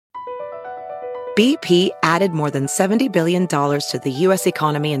BP added more than $70 billion to the U.S.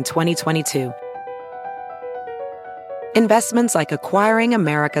 economy in 2022. Investments like acquiring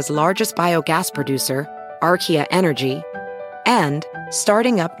America's largest biogas producer, Archaea Energy, and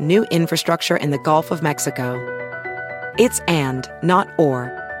starting up new infrastructure in the Gulf of Mexico. It's and, not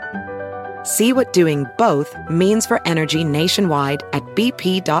or. See what doing both means for energy nationwide at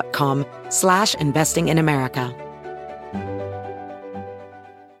bp.com/investing in America.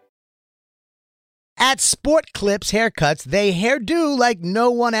 At Sport Clips Haircuts, they hairdo like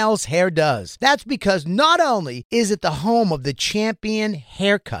no one else hair does. That's because not only is it the home of the champion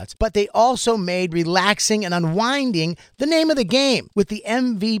haircuts, but they also made relaxing and unwinding the name of the game. With the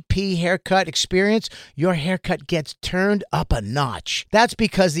MVP haircut experience, your haircut gets turned up a notch. That's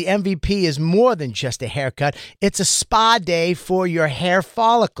because the MVP is more than just a haircut. It's a spa day for your hair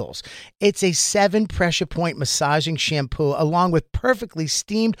follicles. It's a 7 pressure point massaging shampoo along with perfectly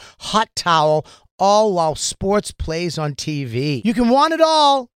steamed hot towel, all while sports plays on TV. You can want it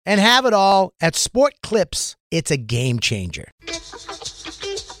all and have it all at Sport Clips. It's a game changer.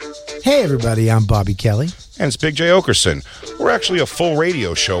 Hey everybody, I'm Bobby Kelly. And it's Big J. Okerson. We're actually a full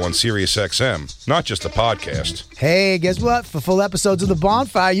radio show on Sirius XM, not just a podcast. Hey, guess what? For full episodes of The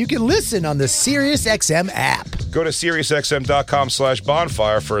Bonfire, you can listen on the Sirius XM app. Go to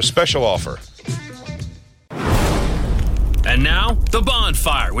SiriusXM.com/bonfire for a special offer. And now, The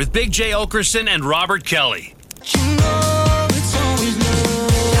Bonfire with Big J. Okerson and Robert Kelly.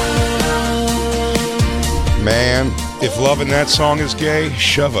 Man, if loving that song is gay,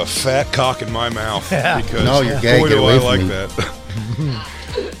 shove a fat cock in my mouth. Because no, you're gay. Boy, Get do away I from like me.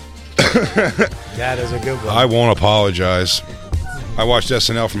 that. That is a good one. I won't apologize. I watched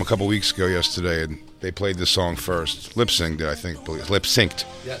SNL from a couple weeks ago yesterday, and they played this song first. Lip-synced, I think. Lip-synced.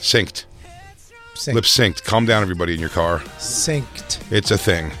 Yes. Synced. Synced. Lip-synced. Calm down, everybody in your car. Synced. It's a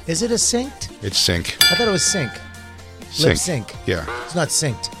thing. Is it a synced? It's sync. I thought it was sync. Sync. Lip sync. Yeah. It's not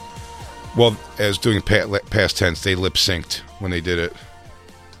synced. Well, as doing past tense, they lip-synced when they did it.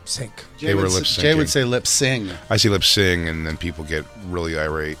 Sync. They were lip-syncing. Jay would say lip sing. I see lip-sing, and then people get really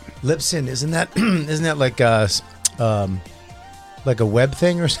irate. Lip sync. Isn't that like a web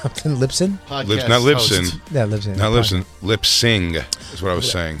thing or something? Lip sync? Not lip-syn. Yeah, lip sync. Not lip-syn. Lip-sing is what I was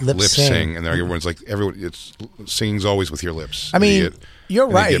saying. Lip-sing. And then everyone's like, it's singing's always with your lips. I mean, Idiot. you're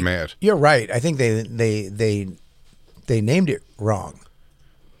And right. They get mad. You're right. I think they named it wrong.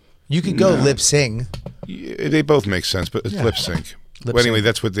 You could go lip sing. Yeah, they both make sense, but it's lip-sync. Well, anyway,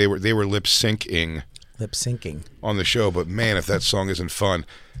 that's what they were. They were lip-syncing. Lip-syncing. On the show, but man, if that song isn't fun.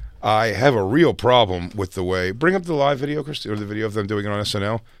 I have a real problem with the way. Bring up the live video, Christy, or the video of them doing it on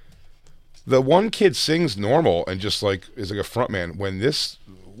SNL. The one kid sings normal and just like is like a front man. When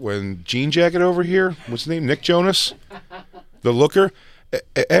Jean Jacket over here, what's his name? Nick Jonas, the looker.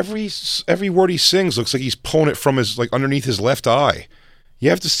 Every word he sings looks like he's pulling it from his like underneath his left eye. You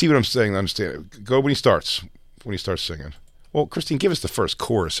have to see what I'm saying. Go when he starts singing. Well, Christine, give us the first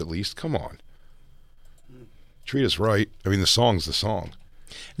chorus at least. Come on, treat us right. I mean, the song's the song.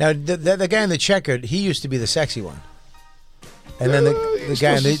 Now, the guy in the checkered, he used to be the sexy one, and then the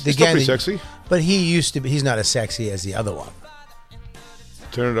guy in the guy in the, sexy. But he used to be. He's not as sexy as the other one.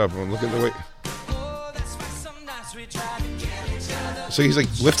 Turn it up and look at the way. So he's like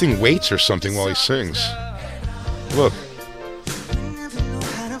lifting weights or something while he sings. Look.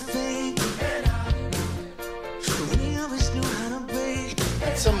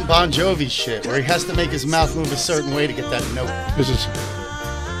 Some Bon Jovi shit where he has to make his mouth move a certain way to get that note.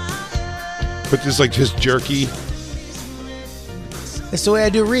 But this is like his jerky. It's the way I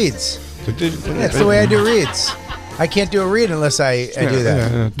do reads. That's the way I do reads. I can't do a read unless I do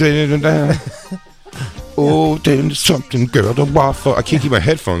that. Oh, then something, girl, the waffle. I can't keep my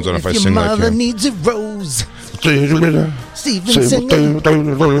headphones on if I sing like him. Your mother needs a rose. Steven singing.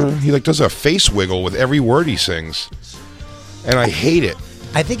 He like does a face wiggle with every word he sings, and I hate it.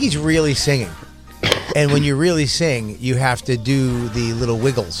 I think he's really singing, and when you really sing, you have to do the little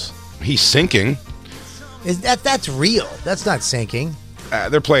wiggles. He's sinking. That's real? That's not sinking.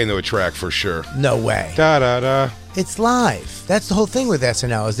 They're playing to a track for sure. No way. Da da da. It's live. That's the whole thing with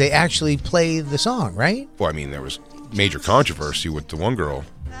SNL is they actually play the song, right? Well, I mean, there was major controversy with the one girl.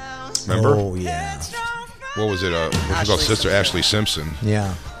 Remember? Oh yeah. What was it? What's her sister Ashley Simpson?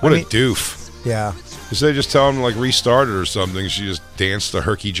 Yeah. What a doof. Yeah. Instead of just telling him to like restart it or something, she just danced the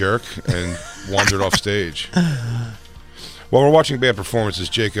herky jerk and wandered off stage. While we're watching bad performances,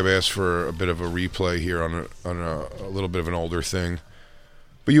 Jacob asked for a bit of a replay here on a little bit of an older thing.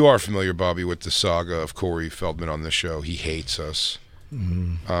 But you are familiar, Bobby, with the saga of Corey Feldman on this show. He hates us.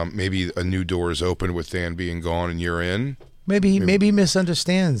 Mm-hmm. Maybe a new door is open with Dan being gone and you're in. Maybe he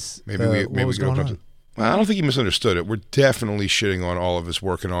misunderstands. Maybe we don't have to. Well, I don't think he misunderstood it. We're definitely shitting on all of his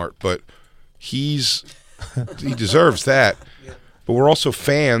work and art, but he deserves that. But we're also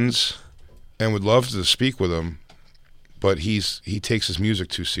fans and would love to speak with him. But he takes his music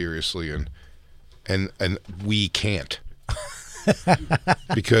too seriously, and we can't.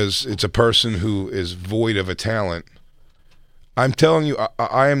 Because it's a person who is void of a talent. I'm telling you,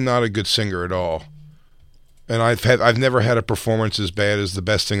 I am not a good singer at all. And I've never had a performance as bad as the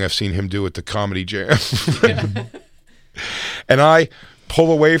best thing I've seen him do at the Comedy Jam. And I pull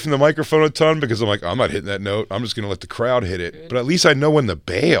away from the microphone a ton because I'm like, I'm not hitting that note. I'm just going to let the crowd hit it. But at least I know when to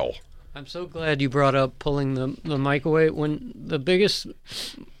bail. I'm so glad you brought up pulling the mic away. When the biggest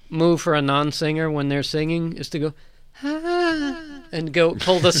move for a non-singer when they're singing is to go, and go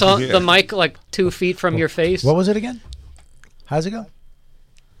pull the mic like 2 feet from your face. What was it again? How's it go?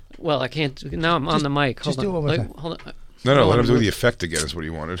 Well, I can't. Now I'm on the mic. Just do it one more time. Hold on. No, let him do the effect again is what he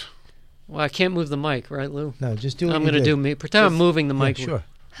wanted. Well, I can't move the mic, right, Lou? No, just do it. I'm going to do me. Pretend I'm moving the mic. Sure.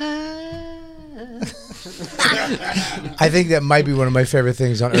 I think that might be one of my favorite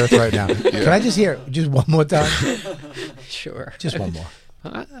things on earth right now. Can I just hear just one more time? Sure. Just one more.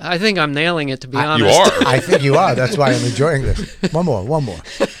 I think I'm nailing it, to be honest. You are. I think you are. That's why I'm enjoying this. One more.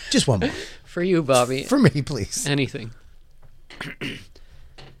 Just one more. For you, Bobby. For me, please. Anything.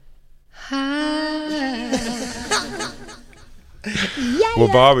 Well,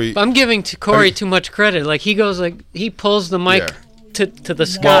 Bobby, I'm giving Corey too much credit. Like he goes, like he pulls the mic to the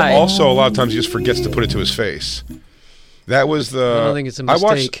sky. Well, also a lot of times he just forgets to put it to his face. That was the. I don't think it's a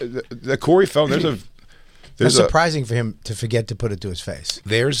mistake. I watched the Corey Feldman. That's surprising for him to forget to put it to his face.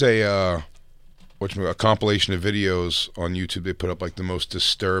 There's a compilation of videos on YouTube. They put up like the most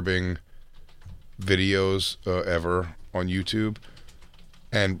disturbing videos ever on YouTube.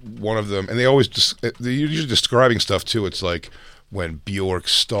 And one of them, and they're usually describing stuff too. It's like when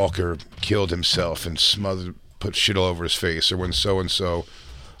Bjork's stalker killed himself and put shit all over his face, or when so-and-so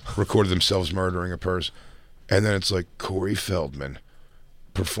recorded themselves murdering a person. And then it's like Corey Feldman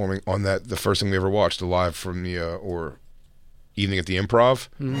performing on the first thing we ever watched, live from the, or Evening at the Improv,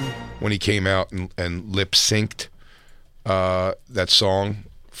 when he came out and lip-synced that song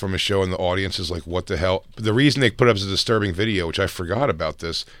from a show, and the audience is like, what the hell? The reason they put up as a disturbing video, which I forgot about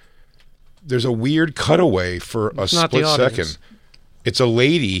this, there's a weird cutaway for a split second. It's a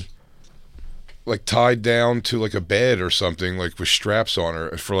lady like tied down to like a bed or something, like with straps on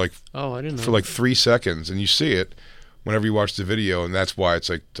her for like I didn't know. For like 3 seconds, and you see it whenever you watch the video, and that's why it's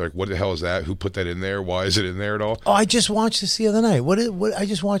like what the hell is that? Who put that in there? Why is it in there at all? Oh, I just watched this the other night. What I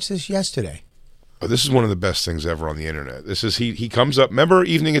just watched this yesterday. Oh, this is one of the best things ever on the internet. This is he comes up. Remember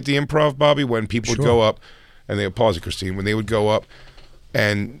Evening at the Improv, Bobby, when people would go up, and they would pause it, Christine, when they would go up,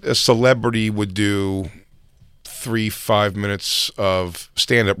 and a celebrity would do 3-5 minutes of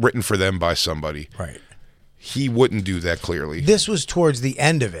stand-up written for them by somebody. Right. He wouldn't do that clearly. This was towards the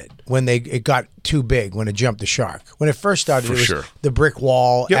end of it when it got too big, when it jumped the shark. When it first started, it was the brick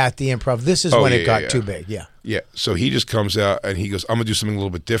wall at the Improv. This is when it got too big. Yeah. Yeah. So he just comes out and he goes, I'm going to do something a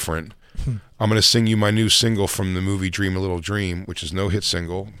little bit different. I'm going to sing you my new single from the movie Dream a Little Dream, which is no hit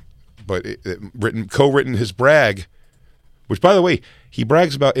single, but co-written his brag, which, by the way, he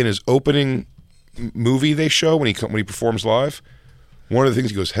brags about in his opening movie they show when he performs live. One of the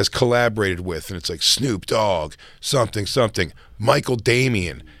things he goes, has collaborated with, and it's like Snoop Dogg, something, Michael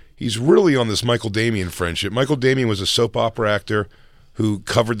Damian. He's really on this Michael Damian friendship. Michael Damian was a soap opera actor who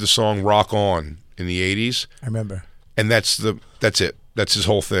covered the song Rock On in the 80s. I remember. And that's it. That's his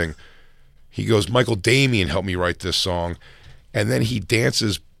whole thing. He goes, Michael Damian helped me write this song. And then he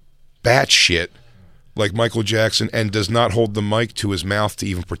dances batshit like Michael Jackson and does not hold the mic to his mouth to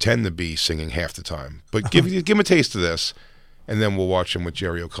even pretend to be singing half the time. But give him a taste of this, and then we'll watch him with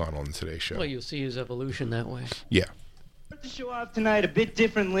Jerry O'Connell on the Today Show. Well, you'll see his evolution that way. Yeah. To show off tonight a bit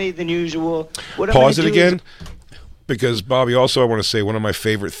differently than usual. Pause it again, because Bobby, also I want to say one of my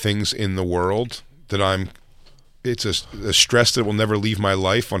favorite things in the world that it's a stress that will never leave my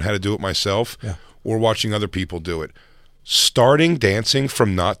life on how to do it myself or watching other people do it. Starting dancing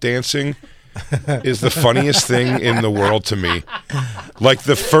from not dancing is the funniest thing in the world to me. Like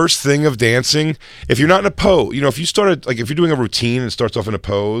the first thing of dancing, if you're not in a pose, if you started, like if you're doing a routine and it starts off in a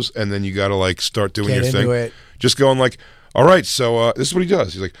pose and then you got to like start doing your thing, just going like, all right, so this is what he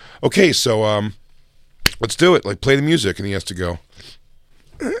does. He's like, okay, so let's do it. Like play the music, and he has to go.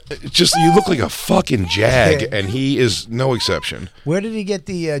 Just you look like a fucking jag, and he is no exception. Where did he get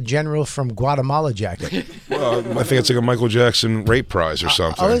the General from Guatemala jacket? I think it's like a Michael Jackson rape prize or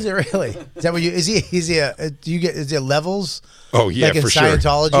something. Oh, is it really? Is that what you? Is he a? Do you get? Is there levels? Oh yeah, like in for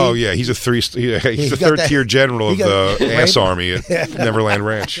Scientology? Sure. Oh yeah, he's a he's a third-tier general of the ass army at Neverland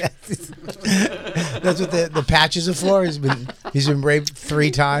Ranch. That's what the patches are for. He's been raped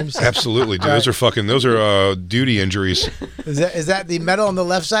 3 times. Absolutely, dude. Those are duty injuries. Is that the medal on the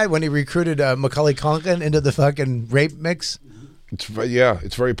left side when he recruited Macaulay Culkin into the fucking rape mix? It's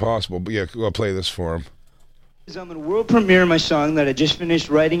very possible. But yeah, I'll play this for him. I'm at a world premiere of my song that I just finished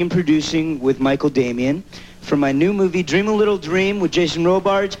writing and producing with Michael Damian for my new movie Dream a Little Dream with Jason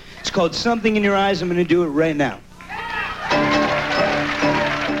Robards. It's called Something in Your Eyes. I'm going to do it right now.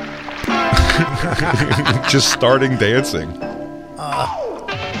 Just starting dancing.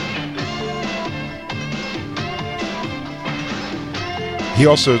 He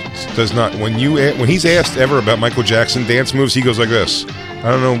also does not. When he's asked ever about Michael Jackson dance moves, he goes like this. I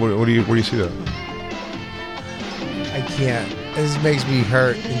don't know. Where do you see that? I can't. This makes me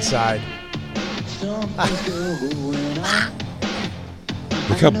hurt inside.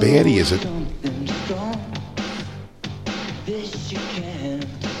 Look how bad he is.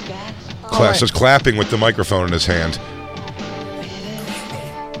 Class is clapping with the microphone in his hand.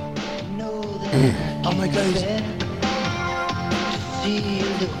 Oh my God.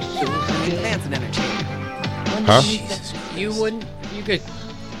 Man's an entertainer. Huh? You could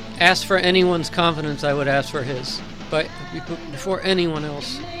ask for anyone's confidence, I would ask for his. But before anyone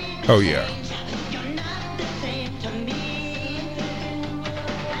else. Oh yeah.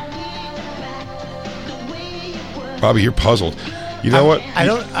 Bobby, you're puzzled. You know what?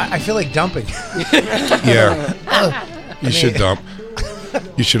 I feel like dumping. Yeah. You should dump.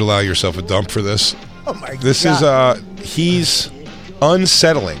 You should allow yourself a dump for this. Oh my God. This is he's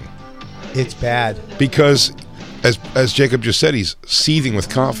unsettling. It's bad. Because as Jacob just said, he's seething with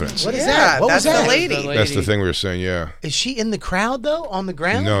confidence. What is that? What was that's that? the lady. That's the thing we were saying, yeah. Is she in the crowd though? On the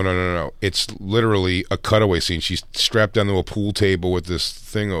ground? No. It's literally a cutaway scene. She's strapped down to a pool table with this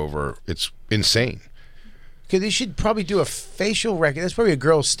thing over. It's insane. Because they should probably do a facial record. That's probably a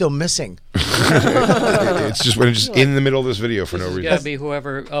girl still missing. It's just when it's just in the middle of this video for no It's reason. got to be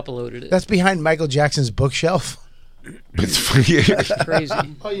whoever uploaded it. That's behind Michael Jackson's bookshelf. It's crazy.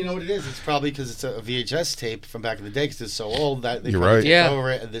 Oh, you know what it is? It's probably because it's a VHS tape from back in the day because it's so old that they You're probably right. took Yeah. over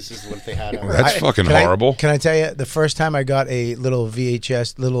it, and this is what they had on it. That's fucking Can horrible. Can I tell you, the first time I got a little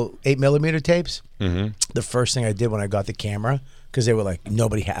VHS, little 8mm tapes, the first thing I did when I got the camera, because they were like,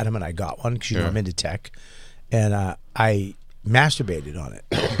 nobody had them, and I got one because you know I'm into tech, and I masturbated on it.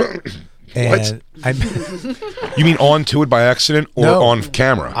 And You mean onto it by accident or No. on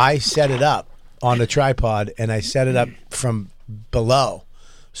camera? I set it up on a tripod, and I set it up from below,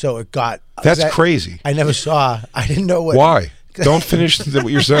 so it got. That's crazy. I never saw. I didn't know what. Why? Don't finish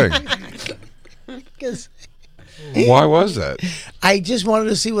what you're saying. 'Cause Why was that? I just wanted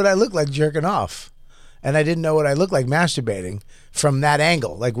to see what I looked like jerking off, and I didn't know what I looked like masturbating from that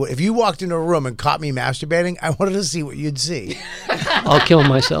angle. Like if you walked into a room and caught me masturbating, I wanted to see what you'd see. I'll kill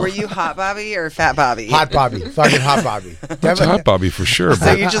myself. Were you Hot Bobby or Fat Bobby? Hot Bobby, fucking Hot Bobby. That's Hot Bobby for sure. So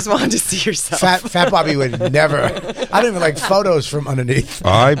But you just wanted to see yourself. Fat Bobby would never. I don't even like photos from underneath.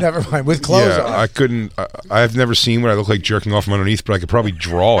 I Never mind with clothes yeah, on. I couldn't. I've never seen what I look like jerking off from underneath, but I could probably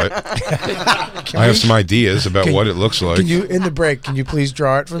draw it. I have some ideas about what it looks like. Can you, in the break, can you please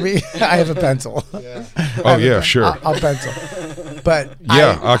draw it for me? I have a pencil. Oh yeah, sure. I'll pencil. But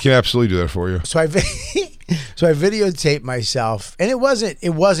Yeah, I can absolutely do that for you. So I videotaped myself, and it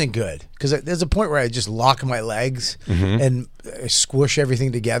wasn't good because there's a point where I just lock my legs and squish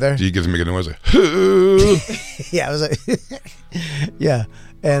everything together. Do you give them a noise like? Yeah, I was like, yeah,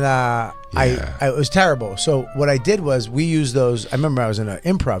 and it was terrible. So what I did was we used those. I remember I was in an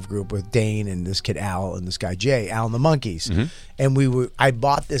improv group with Dane and this kid Al and this guy Jay, Al and the Monkeys, and I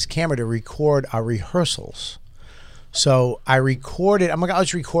bought this camera to record our rehearsals. So I recorded. I'm like,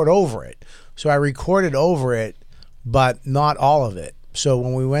 let's record over it. So I recorded over it, but not all of it. So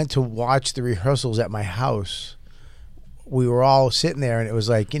when we went to watch the rehearsals at my house, we were all sitting there, and it was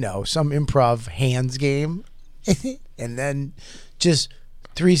like, some improv hands game, and then just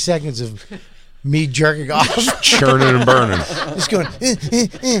 3 seconds of me jerking off, Churning and burning. just going,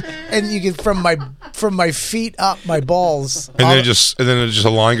 and you get from my feet up, my balls, And then just a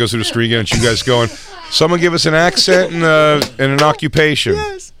line goes through the street again, and you guys going, someone give us an accent and an occupation.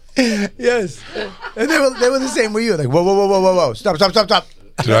 Yes, and they were the same with you, like whoa, stop,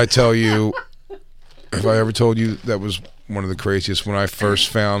 Did I tell you? Have I ever told you that was one of the craziest? When I first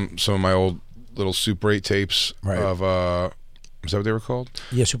found some of my old little Super 8 tapes Right. of Is that what they were called?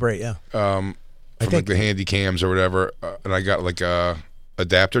 Yeah, Super 8, yeah. From like the handy cams or whatever, and I got like a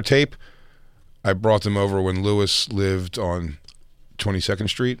adapter tape. I brought them over when Lewis lived on 22nd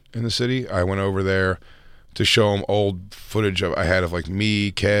Street in the city. I went over there to show him old footage I had of like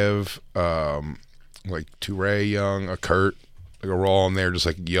me, Kev, like Touré Young, a Kurt, like we're all in there, just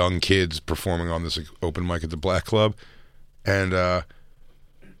like young kids performing on this like, open mic at the Black Club, and they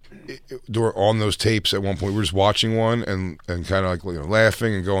were on those tapes. At one point, we were just watching one and kind of like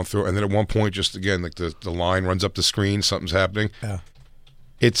laughing and going through, and then at one point, just again like the line runs up the screen, something's happening. Yeah.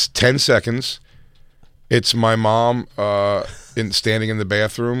 It's 10 seconds. It's my mom standing in the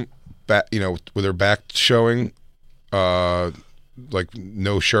bathroom, with her back showing, like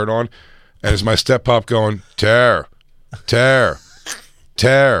no shirt on, and it's my step pop going tear, tear,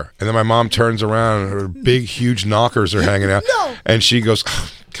 tear, and then my mom turns around and her big huge knockers are hanging out, and she goes,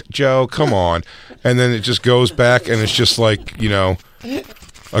 Joe, come on, and then it just goes back and it's just like a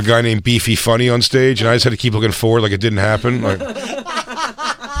guy named Beefy Funny on stage, and I just had to keep looking forward like it didn't happen. Like,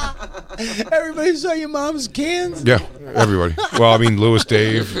 everybody saw your mom's cans? Yeah, everybody. Well, I mean, Louis,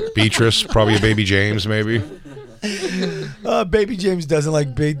 Dave, Beatrice, probably a baby James, maybe. Baby James doesn't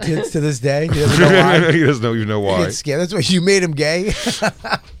like big tits to this day. He doesn't know why. He doesn't even know why. He gets scared. That's why you made him gay.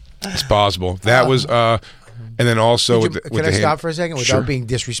 It's possible. That was, and then also Can I stop for a second without being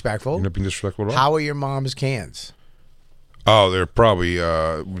disrespectful? You're not being disrespectful at all. How are your mom's cans? Oh, they're probably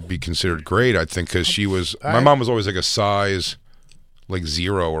would be considered great, I think, because she was. My mom was always like a size like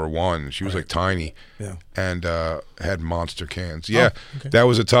 0 or 1. She was like tiny, and had monster cans. Yeah, that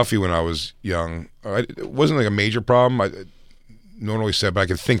was a toughie when I was young. It wasn't like a major problem. I normally said, but I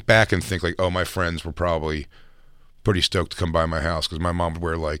could think back and think like, oh, my friends were probably pretty stoked to come by my house because my mom would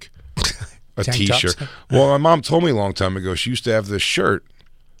wear like a T-shirt. Well, my mom told me a long time ago she used to have this shirt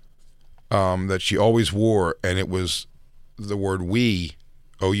that she always wore, and it was the word "oui,"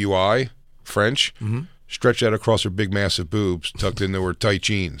 O-U-I, French. Mm-hmm. Stretched out across her big, massive boobs, tucked into her tight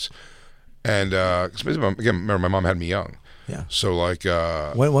jeans. And, again, remember, my mom had me young. Yeah. So, like...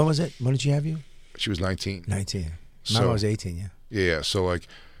 when was it? When did she have you? She was 19. 19. My mom was 18, yeah. Yeah, so, like,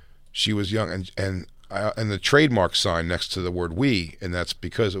 she was young. And the trademark sign next to the word "we," and that's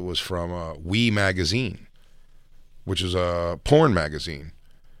because it was from "We" magazine, which is a porn magazine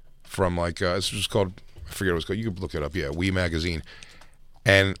from, like... this was called... I forget what it was called. You could look it up. Yeah, "We" magazine.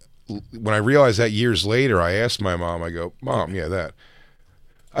 And... when I realized that years later, I asked my mom, I go, Mom, yeah, that.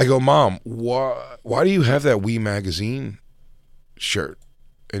 I go, Mom, why do you have that "We" magazine shirt?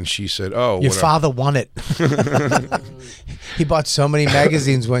 And she said, oh. Your father won it. He bought so many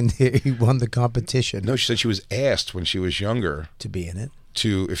magazines when he won the competition. No, she said she was asked when she was younger. To be in it?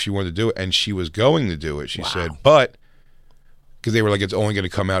 If she wanted to do it. And she was going to do it, she said. But, because they were like, it's only going to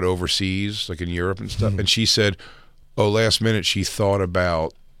come out overseas, like in Europe and stuff. Mm-hmm. And she said, last minute she thought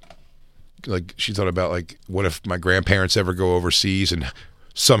about, what if my grandparents ever go overseas and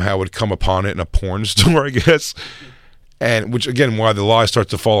somehow would come upon it in a porn store, I guess. And which, again, why the lie starts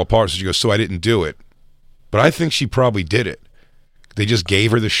to fall apart. So she goes, so I didn't do it. But I think she probably did it. They just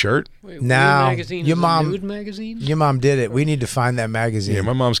gave her the shirt. Wait, now, magazine your mom, nude magazine? Your mom did it. We need to find that magazine. Yeah,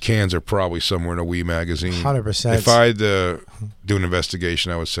 my mom's cans are probably somewhere in a "We" magazine. 100%. If I had to do an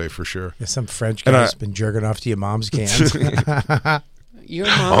investigation, I would say for sure. Yeah, some French guy's been jerking off to your mom's cans. Your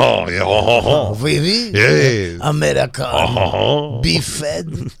mom. Oh, yeah. Oh, oui. Yeah. American. Beef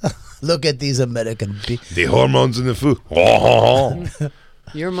fed. Look at these American beef. The hormones in the food.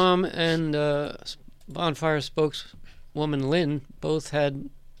 Your mom and Bonfire spokeswoman Lynn both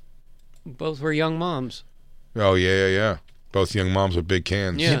were young moms. Oh, yeah. Both young moms with big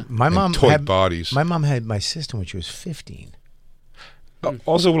cans. Yeah. My mom toy had bodies. My mom had my sister when she was 15.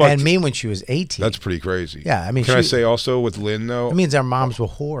 Also, like, and me when she was 18. That's pretty crazy. Yeah, I mean, can I say also with Lynn though? It means our moms were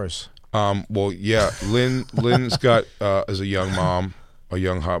whores. Well, yeah, Lynn's got as a young mom, a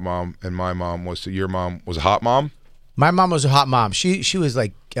young hot mom, and my mom was. Your mom was a hot mom. My mom was a hot mom. She was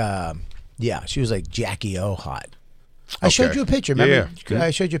like, she was like Jackie O hot. I showed you a picture. Remember? Yeah.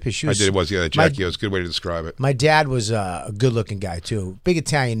 I showed you a picture. I did. It was Jackie O. It's a good way to describe it. My dad was a good-looking guy too. Big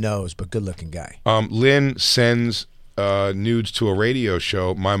Italian nose, but good-looking guy. Lynn sends nudes to a radio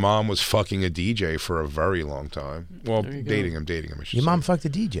show. My mom was fucking a DJ for a very long time. Well, dating him. Your mom fucked a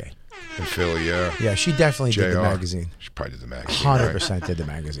DJ in Philly, yeah. Yeah, she definitely did the magazine. She probably did the magazine. 100% did the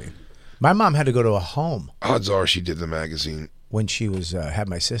magazine. My mom had to go to a home. Odds are she did the magazine when she was had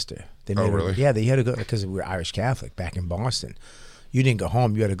my sister. They made really? Yeah, they had to go because we were Irish Catholic back in Boston. You didn't go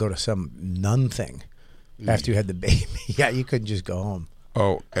home. You had to go to some nun thing after you had the baby. Yeah, you couldn't just go home.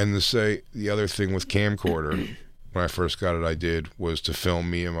 Oh, and to say the other thing with camcorder, when I first got it, I did was to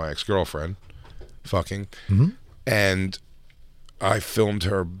film me and my ex-girlfriend fucking, and I filmed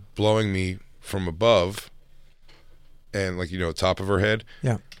her blowing me from above and, like, top of her head.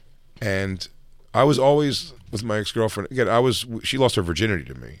 Yeah. And I was always with my ex-girlfriend. Again, she lost her virginity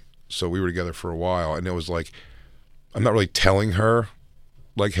to me. So we were together for a while. And it was like, I'm not really telling her,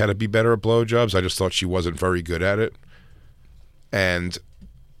 like, how to be better at blowjobs. I just thought she wasn't very good at it. And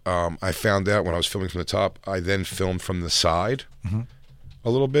I found out when I was filming from the top, I then filmed from the side a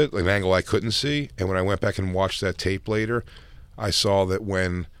little bit, like an angle I couldn't see. And when I went back and watched that tape later, I saw that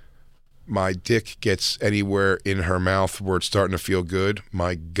when my dick gets anywhere in her mouth where it's starting to feel good,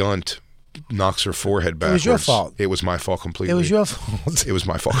 my gunt knocks her forehead backwards. It was your fault. It was my fault completely. It was your fault. It was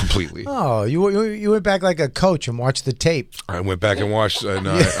my fault completely. Oh, you went back like a coach and watched the tape. I went back and watched, and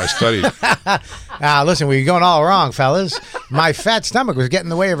I studied. Listen, we're going all wrong, fellas. My fat stomach was getting in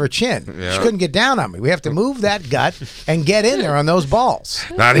the way of her chin. Yeah. She couldn't get down on me. We have to move that gut and get in there on those balls.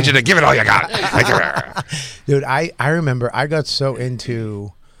 No, I need you to give it all you got. Dude, I remember I got so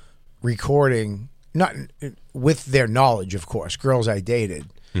into recording, not with their knowledge, of course, girls I dated.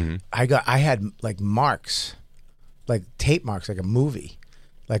 I had like marks, like tape marks, like a movie,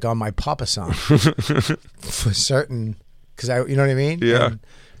 like on my Papa song for certain, because you know what I mean? Yeah.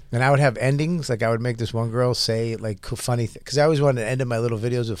 And I would have endings, like I would make this one girl say like funny thing, because I always wanted to end my little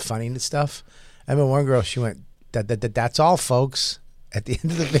videos with funny stuff. I remember one girl, she went, that's all, folks, at the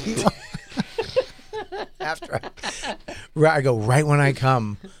end of the video. After I go, right when I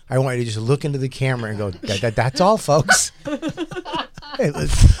come, I want you to just look into the camera and go, that's all, folks. It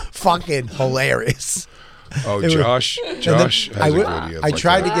was fucking hilarious. Oh, Josh has a video. I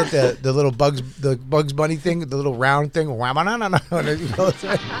tried to get the little Bugs Bunny thing, the little round thing.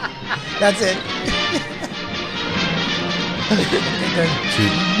 That's it.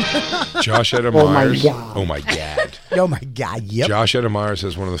 See, Josh Adam Myers. Oh my god. Oh my god. Yep. Josh Adam Myers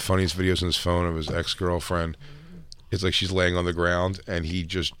has one of the funniest videos on his phone of his ex-girlfriend. It's like she's laying on the ground and he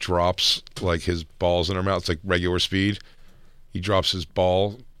just drops like his balls in her mouth. It's like regular speed. He drops his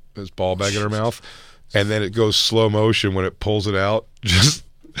ball bag in her mouth, and then it goes slow motion when it pulls it out. Just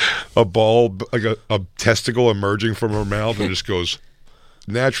a ball, like a testicle emerging from her mouth, and it just goes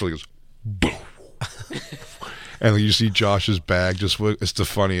naturally. Goes boom. And you see Josh's bag. It's the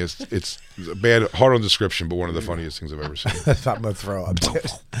funniest. It's bad, hard on description, but one of the funniest things I've ever seen. I'm gonna throw up.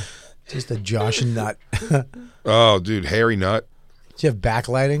 Just a Josh nut. Oh, dude, hairy nut. Do you have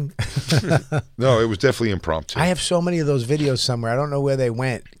backlighting? No, it was definitely impromptu. I have so many of those videos somewhere. I don't know where they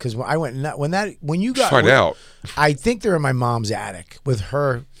went because I went when you got find out. I think they're in my mom's attic with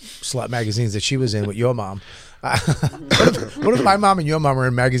her slut magazines that she was in with your mom. What if my mom and your mom were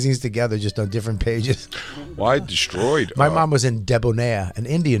in magazines together, just on different pages? Well, I destroyed. My mom was in Debonair, an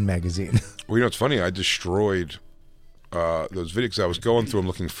Indian magazine. Well, you know what's funny? I destroyed those videos. I was going through them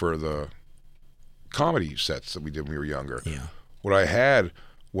looking for the comedy sets that we did when we were younger. Yeah. What I had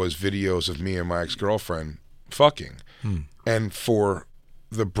was videos of me and my ex-girlfriend fucking. And for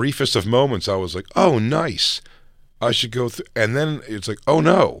the briefest of moments, I was like, oh, nice. I should go through. And then it's like, oh,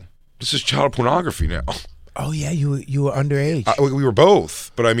 no. This is child pornography now. Oh, yeah. You were underage. We were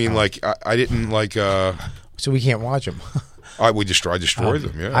both. But I mean, like, I didn't like... so we can't watch them. I destroyed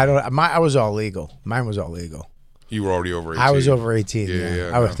them, yeah. I was all legal. Mine was all legal. You were already over 18. I was over 18,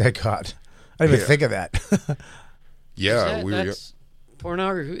 yeah. I was, thank God. I didn't even think of that. Yeah, that's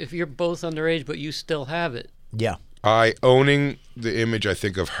pornography if you're both underage, but you still have it. Yeah. Owning the image, I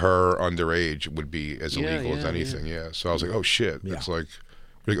think, of her underage would be as illegal as anything. Yeah. So I was like, oh shit. Yeah. It's like,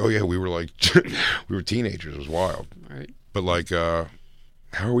 oh yeah, we were like, we were teenagers. It was wild. Right. But like, how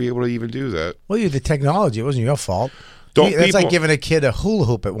are we able to even do that? Well, you're the technology. It wasn't your fault. That's like giving a kid a hula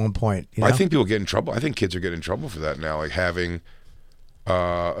hoop at one point. You know? I think people get in trouble. I think kids are getting in trouble for that now. Like having.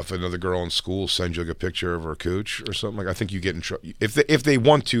 If another girl in school sends you like a picture of her cooch or something, like I think you get in trouble. If they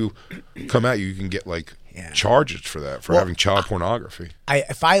want to come at you, you can get like charges for that, for having child pornography.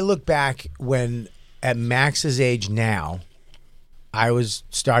 If I look back when at Max's age now, I was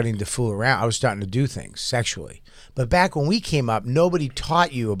starting to fool around. I was starting to do things sexually. But back when we came up, nobody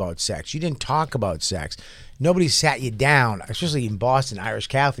taught you about sex. You didn't talk about sex. Nobody sat you down, especially in Boston, Irish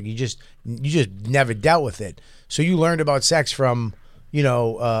Catholic. You just never dealt with it. So you learned about sex from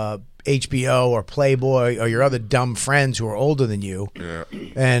HBO or Playboy or your other dumb friends who are older than you. Yeah.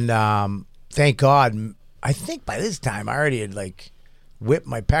 And thank God, I think by this time I already had like whipped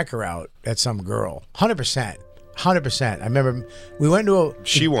my pecker out at some girl. 100%. 100%. I remember we went to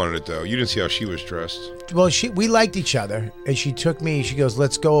She wanted it though. You didn't see how she was dressed. Well, we liked each other, and she took me. She goes,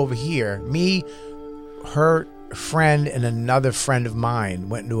 "Let's go over here." Me, her friend, and another friend of mine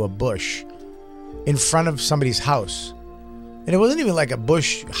went into a bush in front of somebody's house. And it wasn't even like a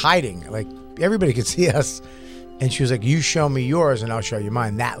bush hiding. Like, everybody could see us. And she was like, you show me yours and I'll show you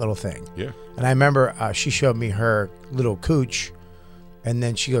mine. That little thing. Yeah. And I remember she showed me her little cooch. And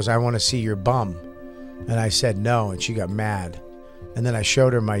then she goes, I want to see your bum. And I said no. And she got mad. And then I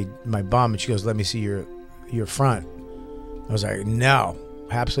showed her my bum. And she goes, let me see your front. I was like, no,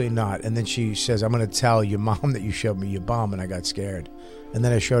 absolutely not. And then she says, I'm going to tell your mom that you showed me your bum. And I got scared. And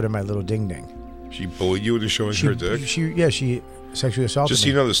then I showed her my little ding-ding. She bullied you into showing her dick? She sexually assaulted Just so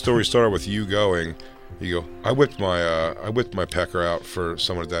me. you know, the story started with you going, you go, I whipped my pecker out for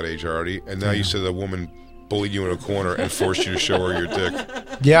someone at that age already, and now you said a woman bullied you in a corner and forced you to show her your dick.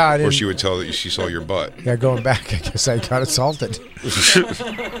 Yeah, I didn't. Or she would tell that she saw your butt. Yeah, going back, I guess I got assaulted.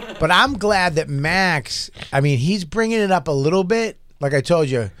 But I'm glad that Max, I mean, he's bringing it up a little bit. Like I told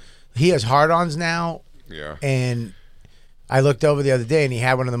you, he has hard-ons now. Yeah. And I looked over the other day, and he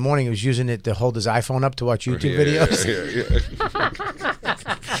had one in the morning. He was using it to hold his iPhone up to watch YouTube videos. Yeah.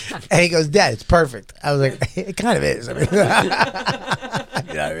 And he goes, Dad, it's perfect. I was like, it kind of is. I mean, you know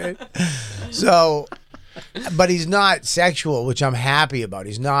what I mean? So, but he's not sexual, which I'm happy about.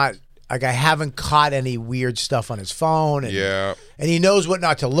 He's not, like, I haven't caught any weird stuff on his phone. And, and he knows what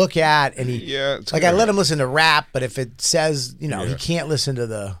not to look at. And he, like, I let him listen to rap, but if it says, you know, he can't listen to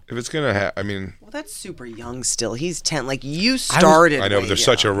the. If it's going to I mean. Well, that's super young still. He's 10. Like, you started. I know, but there's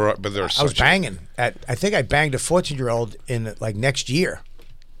such a. But there's I was banging. I think I banged a 14-year-old in, like, next year.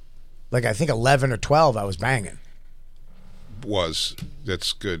 Like, I think 11 or 12, I was banging.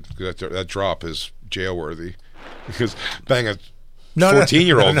 That's good. That drop is jail-worthy. Because bang a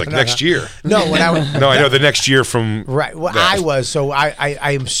 14-year-old next year. No, when I was. No, I know the next year from. Right. Well, that. I was. So I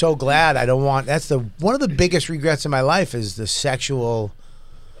am so glad. I don't want. That's one of the biggest regrets in my life is the sexual.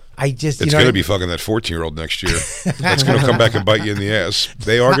 It's going to be fucking that 14-year-old next year. That's going to come back and bite you in the ass.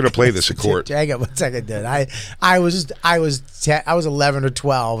 They are going to play this in court. Hang on 1 second, dude. I was 11 or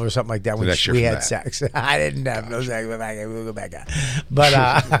 12 or something like that when we had sex. I didn't have no sex. We'll go back out.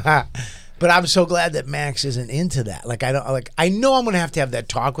 But but I'm so glad that Max isn't into that. Like I know I'm going to have that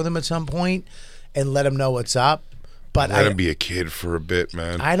talk with him at some point and let him know what's up. But let him be a kid for a bit,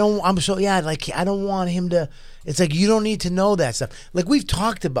 man. I don't want him to. It's like, you don't need to know that stuff. Like, we've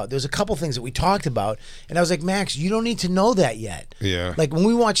talked about, there's a couple things that we talked about, and I was like, Max, you don't need to know that yet. Yeah. Like, when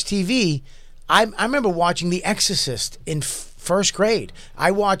we watch TV, I remember watching The Exorcist in first grade.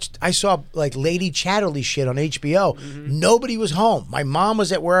 I saw, like, Lady Chatterley shit on HBO. Mm-hmm. Nobody was home. My mom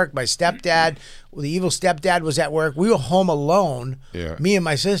was at work. My stepdad, the evil stepdad, was at work. We were home alone, me and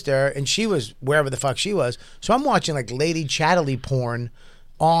my sister, and she was wherever the fuck she was. So I'm watching, like, Lady Chatterley porn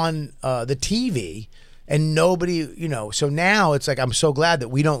on the TV. And nobody, you know, so now it's like, I'm so glad that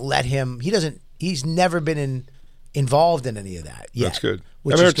we don't let him, he's never been involved in any of that yet. That's good.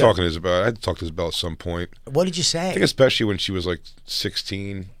 I had to talk to Isabel at some point. What did you say? I think especially when she was like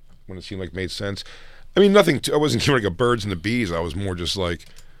 16, when it seemed like made sense. I mean, I wasn't like a birds and the bees. I was more just like,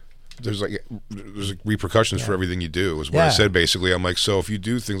 there's repercussions for everything you do is what I said basically. I'm like, so if you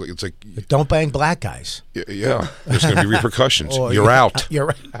do things like, it's like. Don't bang black guys. Yeah. There's going to be repercussions. You're out.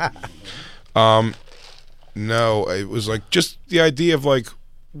 You're right. No, it was like just the idea of like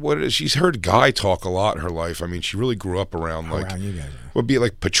she's heard Guy talk a lot in her life. I mean, she really grew up around you guys. Would be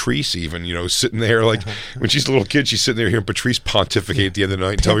like Patrice even, you know, sitting there like when she's a little kid, she's sitting there hearing Patrice pontificate at the end of the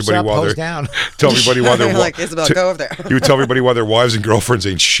night and tell everybody why they're like, Isabel, go over there. He would tell everybody why their wives and girlfriends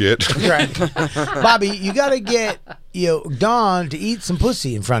ain't shit. Right. Bobby, you got to get Dawn to eat some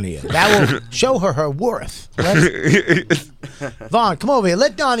pussy in front of you. That will show her worth. Vaughn, come over here.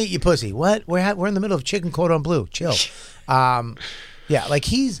 Let Dawn eat your pussy. What? We're in the middle of chicken cordon bleu. Chill. Yeah, like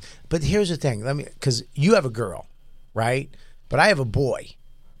but here's the thing. Because you have a girl, right? But I have a boy.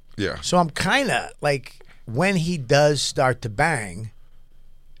 Yeah. So I'm kind of like, when he does start to bang.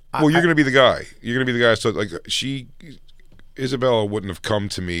 Well, you're going to be the guy. You're going to be the guy. So like Isabella wouldn't have come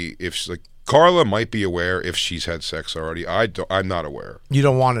to me if she's like, Carla might be aware if she's had sex already. I'm not aware. You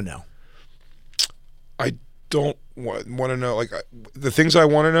don't want to know. I don't want to know. Like the things I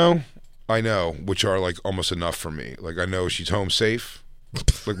want to know, I know, which are like almost enough for me. Like I know she's home safe.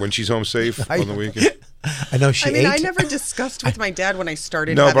 Like when she's home safe on the weekend. I know she ate. I never discussed with my dad when I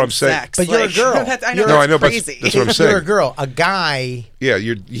started but having I'm saying, sex. But you're a girl. I know crazy. That's what I'm saying. You're a girl. A guy. Yeah,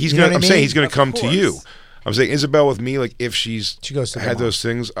 he's gonna. I'm saying he's gonna come to you. I'm saying Isabel with me, like if she goes to had those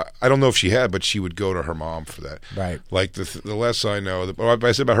things, I don't know if she had, but she would go to her mom for that. Right. Like the less I know,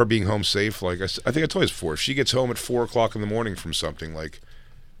 I said about her being home safe. Like I think I told you this before. If she gets home at 4:00 in the morning from something, like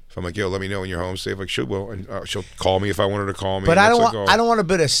if I'm like, yo, let me know when you're home safe. Like she will, and she'll call me if I want her to call me. But I don't want to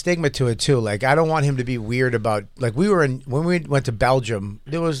put a stigma to it too. Like I don't want him to be weird about. Like when we went to Belgium,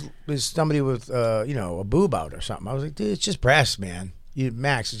 there was somebody with a boob out or something. I was like, dude, it's just breasts, man.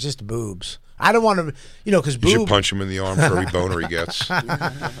 Max, it's just boobs. I don't want him, because You should punch him in the arm for every boner he gets.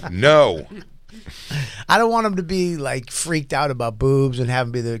 No. I don't want him to be like freaked out about boobs and have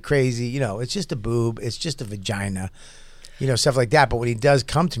him be the crazy, it's just a boob, it's just a vagina, stuff like that. But when he does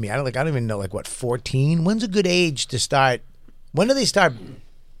come to me, I don't even know, 14? When's a good age to start? When do they start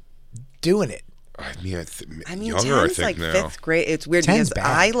doing it? I mean, younger, 10's I think, now. 5th grade. It's weird 10's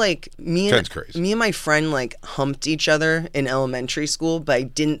because bad. me 10's crazy. and my friend humped each other in elementary school, but I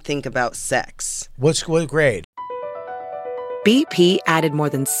didn't think about sex. What grade? BP added more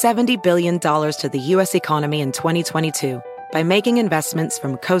than $70 billion to the U.S. economy in 2022 by making investments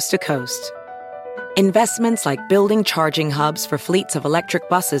from coast to coast. Investments like building charging hubs for fleets of electric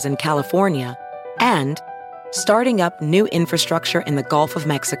buses in California and starting up new infrastructure in the Gulf of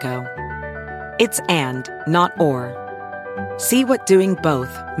Mexico. It's and, not or. See what doing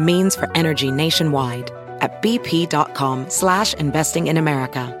both means for energy nationwide at bp.com/investing in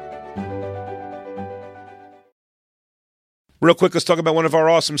America. Real quick, let's talk about one of our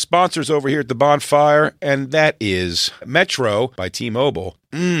awesome sponsors over here at the Bonfire, and that is Metro by T-Mobile.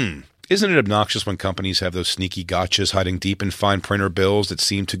 Isn't it obnoxious when companies have those sneaky gotchas hiding deep in fine printer bills that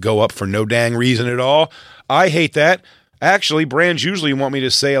seem to go up for no dang reason at all? I hate that. Actually, brands usually want me to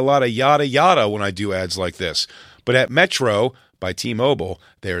say a lot of yada yada when I do ads like this. But at Metro by T-Mobile,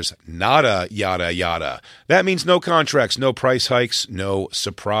 there's nada yada yada. That means no contracts, no price hikes, no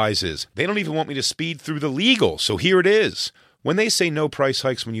surprises. They don't even want me to speed through the legal, so here it is. When they say no price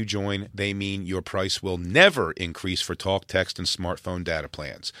hikes when you join, they mean your price will never increase for talk, text, and smartphone data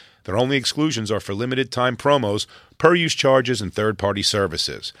plans. Their only exclusions are for limited time promos, per-use charges, and third-party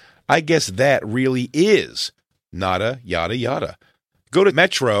services. I guess that really is nada yada yada. Go to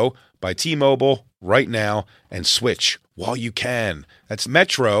Metro by T-Mobile right now and switch while you can. That's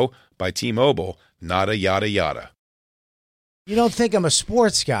Metro by T-Mobile, nada yada yada. You don't think I'm a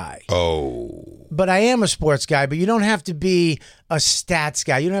sports guy. Oh. But I am a sports guy, but you don't have to be a stats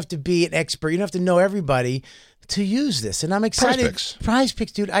guy. You don't have to be an expert. You don't have to know everybody to use this. And I'm excited. Prize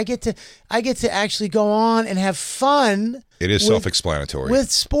Picks, dude. I get to actually go on and have fun. It is self-explanatory.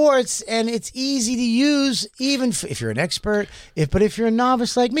 With sports, and it's easy to use, even if you're an expert. But if you're a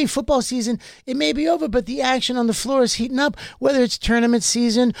novice like me, football season, it may be over, but the action on the floor is heating up. Whether it's tournament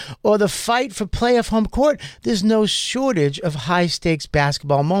season or the fight for playoff home court, there's no shortage of high-stakes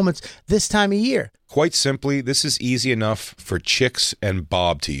basketball moments this time of year. Quite simply, this is easy enough for Chicks and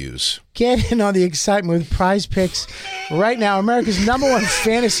Bob to use. Get in on the excitement with Prize Picks right now, America's #1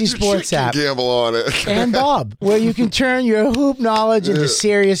 fantasy sports app. Gamble on it. And Bob, where you can turn your hoop knowledge into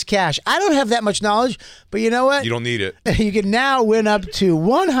serious cash. I don't have that much knowledge, but you know what? You don't need it. You can now win up to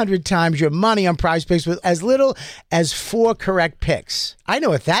 100 times your money on Prize Picks with as little as 4 correct picks. I know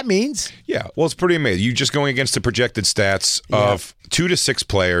what that means. Yeah, well, it's pretty amazing. You're just going against the projected stats of 2 to 6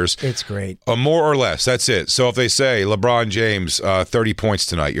 players. It's great. More or less, that's it. So if they say LeBron James, 30 points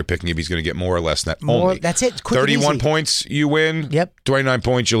tonight, you're picking if he's going to get more or less than that. More, only. that's it. Quick 31 and easy. points, you win. Yep. 29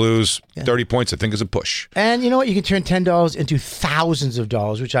 points, you lose. 30 points, I think, is a push. And you know what? You can turn $10 into thousands of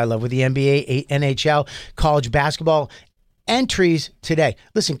dollars, which I love, with the NBA, NHL, college basketball entries today.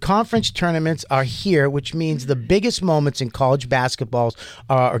 Listen, conference tournaments are here, which means the biggest moments in college basketballs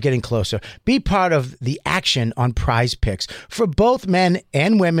are getting closer. Be part of the action on Prize Picks for both men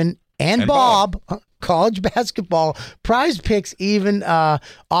and women and Bob. College basketball. Prize Picks even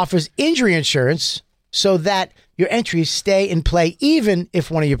offers injury insurance so that your entries stay in play even if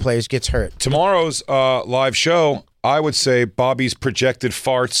one of your players gets hurt. Tomorrow's live show, I would say Bobby's projected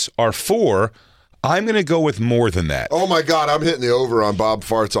farts are 4. I'm going to go with more than that. Oh, my God. I'm hitting the over on Bob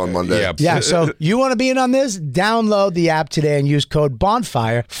Farts on Monday. Yeah, so you want to be in on this? Download the app today and use code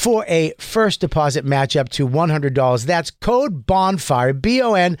BONFIRE for a first deposit match up to $100. That's code BONFIRE,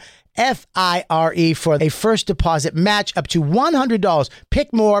 BONFIRE, for a first deposit match up to $100.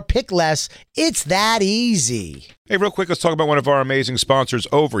 Pick more, pick less. It's that easy. Hey, real quick, let's talk about one of our amazing sponsors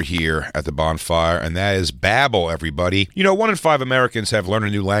over here at the Bonfire, and that is Babbel, everybody. You know, 1 in 5 Americans have learned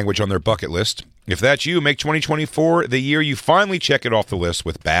a new language on their bucket list. If that's you, make 2024 the year you finally check it off the list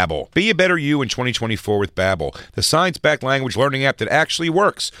with Babbel. Be a better you in 2024 with Babbel, the science-backed language learning app that actually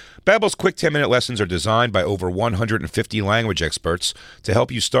works. Babbel's quick 10-minute lessons are designed by over 150 language experts to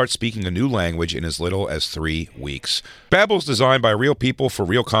help you start speaking a new language in as little as 3 weeks. Babbel's designed by real people for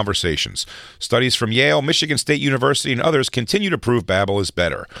real conversations. Studies from Yale, Michigan State University, and others continue to prove Babbel is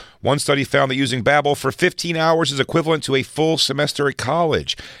better. One study found that using Babbel for 15 hours is equivalent to a full semester at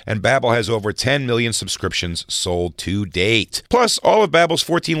college, and Babbel has over 10 million subscriptions sold to date. Plus, all of Babbel's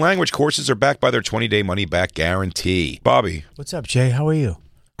 14 language courses are backed by their 20-day money-back guarantee. Bobby. What's up, Jay? How are you?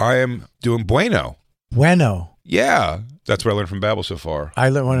 I am doing bueno. Bueno. Yeah. That's what I learned from Babbel so far. I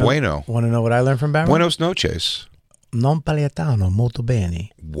learned. Bueno. Want to know what I learned from Babbel? Buenos noches. Non parliamo molto bene.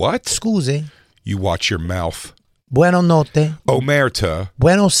 What? Scusi. You watch your mouth. Buono notte. Omerta.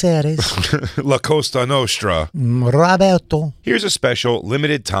 Buenos Aires. La Costa Nostra. Roberto. Here's a special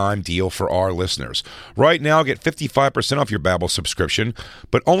limited time deal for our listeners. Right now, get 55% off your Babbel subscription,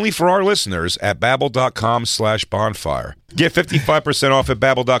 but only for our listeners at babbel.com/bonfire. Get 55% off at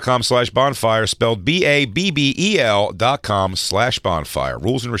babbel.com/bonfire, spelled BABBEL.com/bonfire.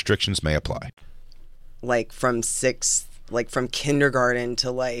 Rules and restrictions may apply. Like from kindergarten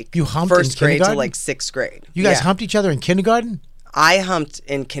to like You humped first in grade to kindergarten? like 6th grade. You guys Yeah. humped each other in kindergarten? I humped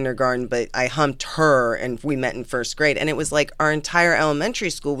in kindergarten, but I humped her and we met in 1st grade. And it was like our entire elementary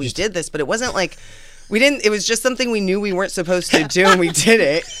school, we did this, but it wasn't like it was just something we knew we weren't supposed to do and we did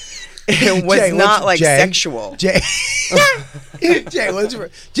it. It was Jay, not like Jay, sexual. Jay, Jay, what's wrong?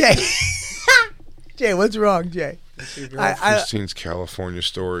 Jay, Jay, what's wrong, Jay? Christine's California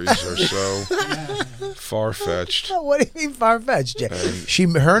stories are so far-fetched. What do you mean far-fetched, Jay?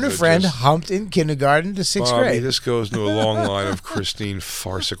 Her and her friend humped in kindergarten to 6th Bobby, grade. this goes into a long line of Christine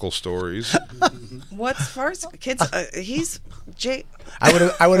farcical stories. What's first? Kids, he's Jay. I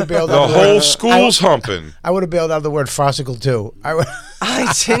would have bailed The out whole school's humping. I would have bailed out the word farcical too.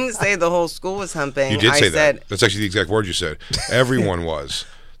 I didn't say the whole school was humping. You did say said, that. That's actually the exact word you said. Everyone was.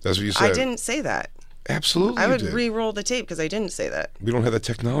 That's what you said. I didn't say that. Absolutely, I would you did. re-roll the tape because I didn't say that. We don't have the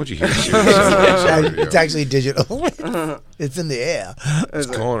technology here. It's actually digital. It's in the air. It's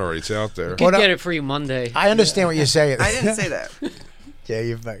gone already. It's out there. You can get it for you Monday. I understand what you're saying. I didn't say that. Jay,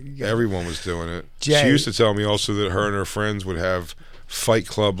 you're fucking good. Everyone was doing it. Jay. She used to tell me also that her and her friends would have Fight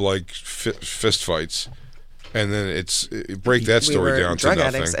Club like fist fights, and then break that story we were down to drug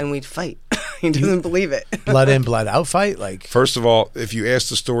nothing. addicts and we'd fight. He doesn't believe it. Blood in, blood out fight. Like, first of all, if you ask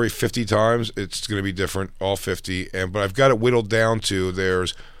the story 50 times, it's going to be different, all 50. But I've got it whittled down to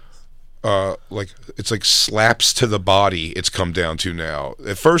there's it's like slaps to the body. It's come down to now.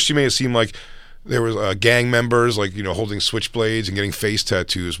 At first, you may have seemed like there was gang members holding switchblades and getting face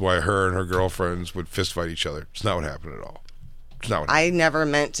tattoos while her and her girlfriends would fist fight each other. It's not what happened at all. It's not what I never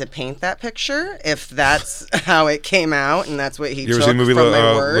meant to paint that picture. If that's how it came out and that's what he You took ever seen the movie from my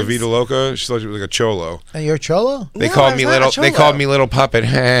La words. Vida Loca? She's like a cholo. and you're a cholo? They No, called I me was not a little. They cholo. called me little puppet.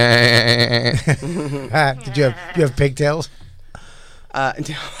 Did you have pigtails? No.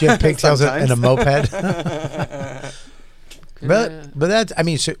 Do you have pigtails and a Sometimes. moped? but that's, I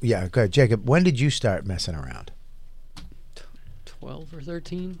mean, so, yeah, go ahead. Jacob, when did you start messing around? 12 or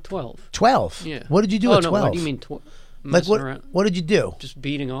 13? 12. 12? Yeah. What did you do oh, at no, 12? What do you mean Like, messing what, around? what did you do? Just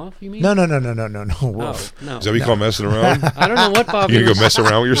beating off, you mean? No. Oh, Woof. no. Is that what you call messing around? I don't know what Bob You gonna was- go mess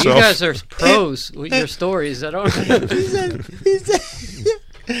around with yourself? You guys are pros with your stories. I don't He said,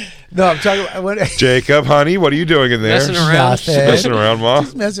 no, I'm talking about when, Jacob, honey, what are you doing in there? Messing around. Nothing. Messing around, Ma.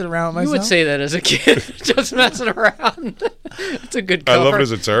 Just messing around with You myself. would say that as a kid. Just messing around. It's a good I cover. love it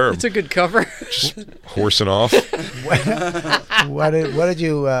as a term. It's a good cover. Horsing off. When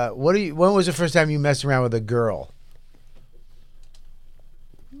was the first time you messed around with a girl?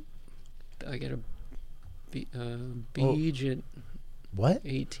 I get a beach at What?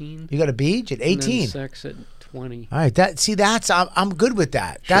 18. You got a beach at And then 18? sex at 20. All right, I'm good with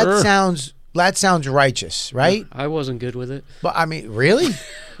that. That Sure. sounds righteous, right? I wasn't good with it. But I mean, really?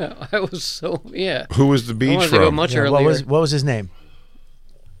 I was so, yeah. Who was the I beach wanted to go from? much Yeah, earlier. what was his name?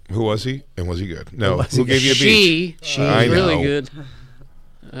 Who was he? And was he good? No. was Who he gave you a beach? She I was really know. good.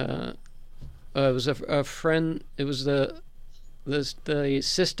 It was a friend. It was the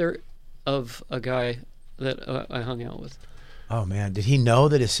sister of a guy that I hung out with. Oh man, did he know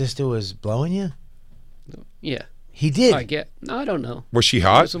that his sister was blowing you? Yeah. He did. I don't know. Was she It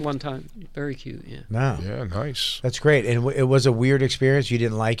hot? was the one time. Very cute, yeah. No. Yeah, nice. That's great. And it was a weird experience. You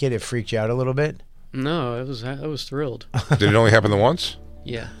didn't like it. It freaked you out a little bit. No, I was thrilled. Did it only happen the once?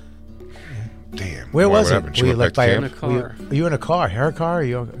 Yeah. Damn. Where Why, was what it? happened? She Were you went like back to In a camp? car. Were you in a car? Her car or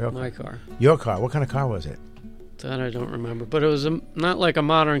your My car. Your car. What kind of car was it? That I don't remember. But it was not like a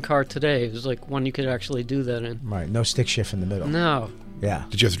modern car today. It was like one you could actually do that in. Right. No stick shift in the middle. No. Yeah.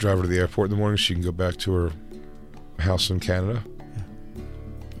 Did you have to drive her to the airport in the morning so she can go back to her house in Canada?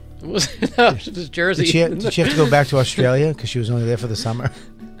 It was, no, it was Jersey. Did she have to go back to Australia because she was only there for the summer?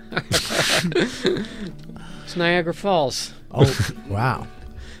 It's Niagara Falls. Oh, wow.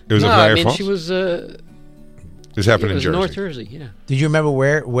 It was No, up I Niagara mean, Falls? she was... This happened it in was Jersey. North Jersey, yeah. Did you remember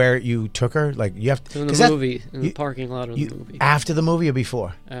where you took her? Like you have to In 'cause the that- movie, in the you- parking lot of the movie. After the movie or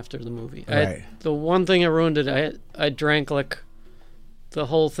before? After the movie. Right. The one thing that ruined it, I drank like the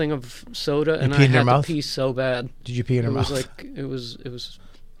whole thing of soda, and peed I in your had mouth? to pee so bad. Did you pee in her It was mouth? like it was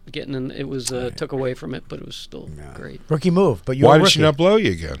getting in. It was took away from it, but it was still great. Rookie move, but you're Why a did rookie. she not blow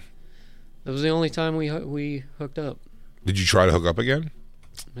you again? That was the only time we hooked up. Did you try to hook up again?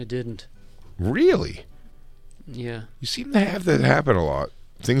 I didn't. Really? Yeah. You seem to have that happen a lot.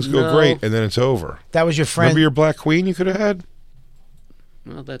 Things go No. great, and then it's over. That was your friend. Remember your Black Queen you could have had?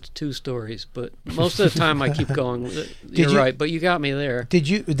 Well, that's 2 stories, but most of the time I keep going with it. You're you- right, but you got me there. Did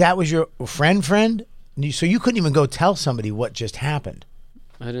you? That was your friend? So you couldn't even go tell somebody what just happened.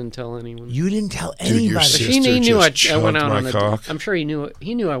 I didn't tell anyone. You didn't tell Dude, your anybody. sister He knew just I went chugged out my on a. cock. I'm sure he knew.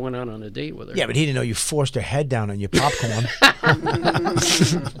 He knew I went out on a date with her. Yeah, but he didn't know you forced her head down on your popcorn.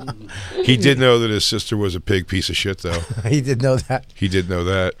 He did know that his sister was a pig piece of shit, though. He did know that. He did know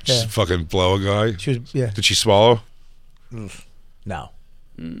that. Just fucking blow a guy. She was. Yeah. Did she swallow? No.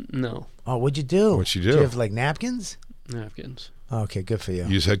 No Oh, what'd you do? What'd you Did do? you have like napkins? napkins. Okay, good for you.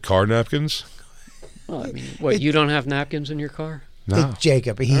 You just had car napkins? Well, I mean, what? You don't have napkins in your car? No. Hey,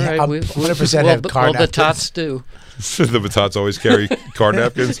 Jacob, he All right, 100% well, have car well, the napkins. tots do. The Batots always carry car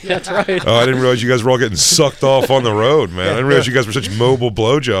napkins? That's right. Oh, I didn't realize you guys were all getting sucked off on the road, man. I didn't realize you guys were such mobile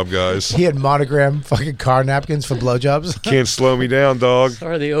blowjob guys. He had monogram fucking car napkins for blowjobs. Can't slow me down, dog.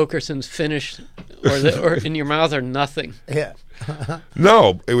 Are the Okersons finished, or in your mouth, or nothing? Yeah.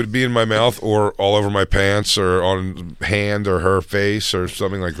 No, it would be in my mouth or all over my pants or on hand or her face or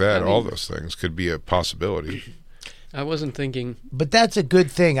something like that. All those things could be a possibility. I wasn't thinking. But that's a good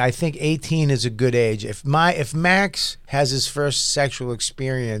thing. I think 18 is a good age. If Max has his first sexual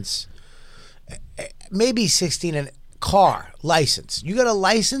experience, maybe 16 and car license. You got a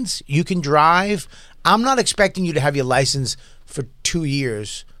license, you can drive. I'm not expecting you to have your license for 2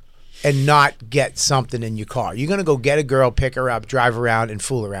 years and not get something in your car. You're going to go get a girl, pick her up, drive around and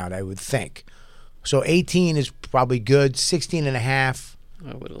fool around, I would think. So 18 is probably good. 16 and a half,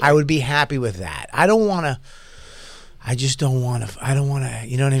 I would be happy with that. I don't want to. I just don't want to. I don't want to.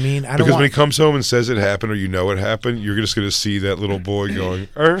 You know what I mean? I don't Because when he want. comes home and says it happened or you know it happened, you're just going to see that little boy going,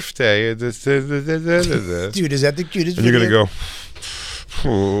 Earth Day. Dude, is that the cutest? And you're going video? to go,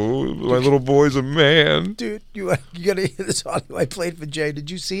 oh, my little boy's a man. Dude, you got to hear this audio I played for Jay. Did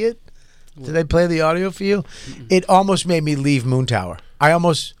you see it? Did I play the audio for you? It almost made me leave Moon Tower. I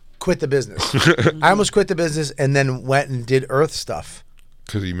almost quit the business. I almost quit the business and then went and did Earth stuff.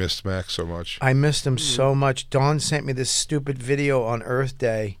 Because he missed Max so much. I missed him so much. Dawn sent me this stupid video on Earth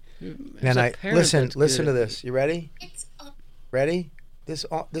Day, and I listen to this. You ready? It's off Ready? This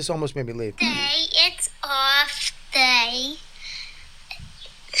almost made me leave. day. It's off day.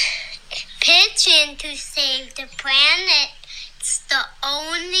 Pitching to save the planet. It's the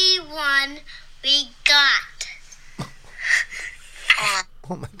only one we got.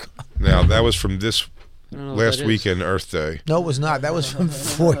 Oh my god! Now, that was from this I don't know what last that is. weekend, Earth Day. No, it was not. That was from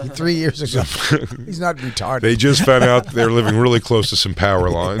 43 years ago. He's not retarded. They just found out they're living really close to some power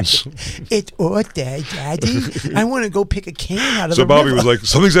lines. It's Earth Day, Daddy. I want to go pick a can out of So the Bobby river. was like,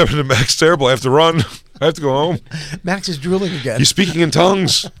 something's happened to Max. Terrible. I have to run. I have to go home. Max is drooling again. He's speaking in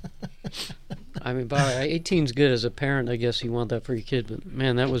tongues. I mean, Bobby, 18's good as a parent. I guess you want that for your kid, but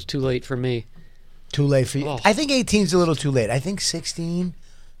man, that was too late for me. Too late for you. Oh. I think 18's a little too late. I think 16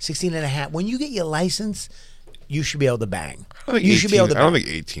 and a half. When you get your license, you should be able to bang. You should be able to I don't bang.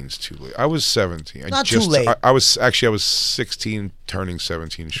 think 18's too late. I was 17. Not too late. I was 16 turning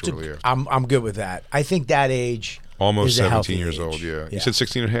 17 shortly after. I'm good with that. I think that age Almost is a healthy 17 years age. old, yeah. You said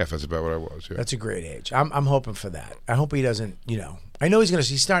 16 and a half. That's about what I was, yeah. That's a great age. I'm hoping for that. I hope he doesn't, I know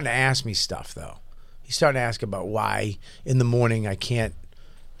he's starting to ask me stuff, though. He's starting to ask about why in the morning I can't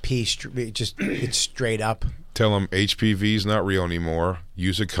pee, it's straight up. Tell him HPV's not real anymore.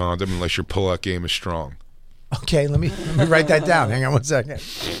 Use a condom unless your pull-out game is strong. Okay, let me write that down. Hang on one second.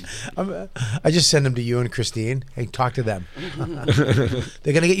 I just send them to you and Christine. Hey, talk to them.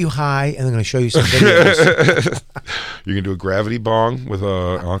 They're going to get you high, and they're going to show you some videos. You're going to do a gravity bong with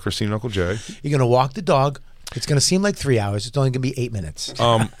Aunt Christine and Uncle Jay. You're going to walk the dog. It's going to seem like 3 hours. It's only going to be 8 minutes.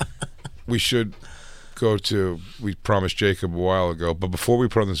 We should go to, we promised Jacob a while ago, but before we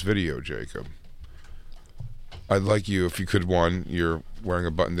put on this video, Jacob, I'd like you, if you could, you're wearing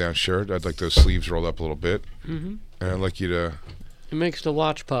a button-down shirt. I'd like those sleeves rolled up a little bit. Mm-hmm. And I'd like you to... It makes the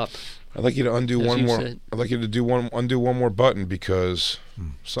watch pop. I'd like you to undo As one you more... said. I'd like you to undo one more button because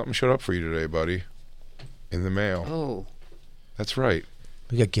something showed up for you today, buddy. In the mail. Oh. That's right.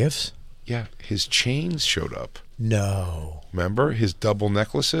 We got gifts? Yeah, his chains showed up. No. Remember? His double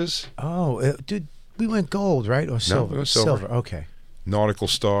necklaces? Oh, dude, we went gold, right? Or silver? it was silver. Okay. Nautical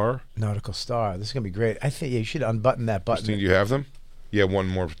Star. Nautical Star. This is going to be great. I think you should unbutton that button. Christine, do you have them? Yeah, one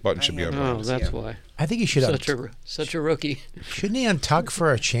more button should be have unbuttoned. Oh, that's why. I think you should Such a rookie. Shouldn't he untuck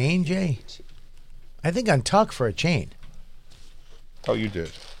for a chain, Jay? I think untuck for a chain. Oh, you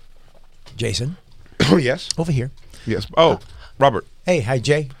did. Jason, Yes. over here. Yes. Oh, Robert. Hey, hi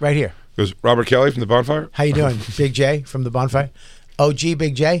Jay, right here. Goes Robert Kelly from the Bonfire. How you doing, Big J from the Bonfire? OG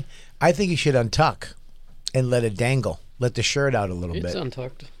Big J. I think you should untuck and let it dangle. Let the shirt out a little bit. It's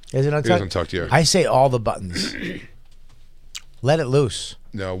untucked. Is it untucked? It is untucked, yeah. I say all the buttons. Let it loose.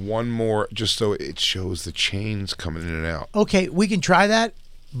 Now, one more, just so it shows the chains coming in and out. Okay, we can try that,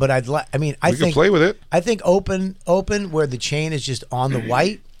 but I We think can play with it. I think open where the chain is just on the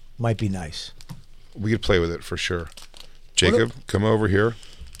white might be nice. We could play with it for sure. Jacob, come over here.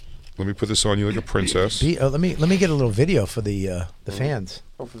 Let me put this on you like a princess. Let me get a little video for the fans.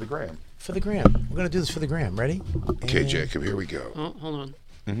 Oh, for the gram. For the gram. We're gonna do this for the gram. Ready? Okay, And- Jacob, here we go. Oh, hold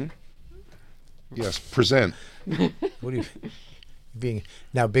on. Yes, present. What are you being?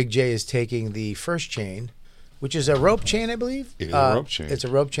 Now, Big J is taking the first chain, which is a rope chain, I believe. It is a rope chain. It's a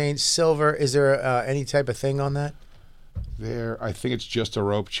rope chain, silver. Is there any type of thing on that? There, I think it's just a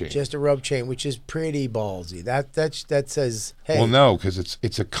rope chain. Just a rope chain, which is pretty ballsy. That says, hey. Well, no, because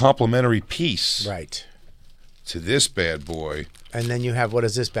it's a complimentary piece Right. to this bad boy. And then you have, what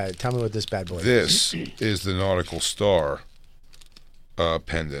is this bad? Tell me what this bad boy is. This is the Nautical Star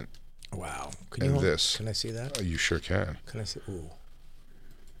pendant. Wow. And this. Can I see that? You sure can. Can I see? Ooh.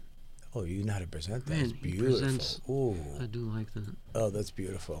 Oh, you know how to present that. Man, It's he beautiful. presents- Ooh. I do like that. Oh, that's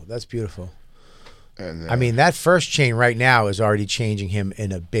beautiful. That's beautiful. And I mean, that first chain right now is already changing him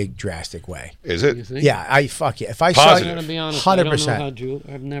in a big, drastic way. is You it? think? Yeah, fuck yeah. If I I'm Positive. gonna be honest. 100%. I don't know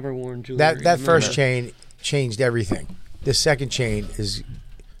how I've never worn jewelry. that first chain changed everything. The second chain is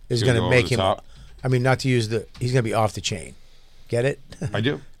Gonna going go to over make the him. top? I mean, not to use the. He's going to be off the chain. Get it? I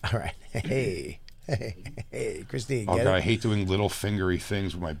do. All right. Hey, Christine. Oh, Get God, I it? hate doing little fingery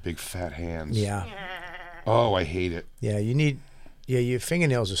things with my big fat hands. Yeah. Oh, I hate it. Yeah. You need. Yeah, your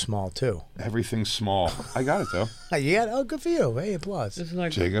fingernails are small too. Everything's small. I got it, though. You got. Oh, good for you. Hey, applause. This is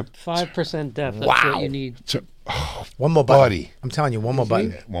like Jacob. 5% depth. That's Wow. what you need. One more button. Buddy. I'm telling you, one more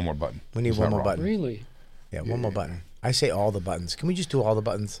button. One more button. We need He's one not more wrong. button. Really? Yeah, one more button. I say all the buttons. Can we just do all the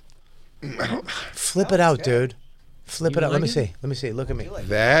buttons? Flip it out, dude. Flip it out. Let me see. Let me see. Look at me.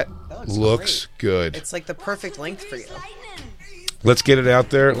 That looks good. It's like the perfect length for you. Let's get it out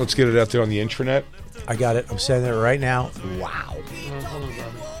there. Let's get it out there on the intranet. I got it. I'm sending it right now. Wow. Hold on,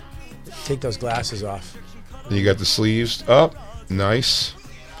 Bobby. Take those glasses off. And you got the sleeves up. Nice.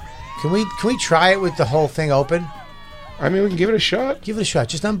 Can we try it with the whole thing open? I mean, we can give it a shot. Give it a shot.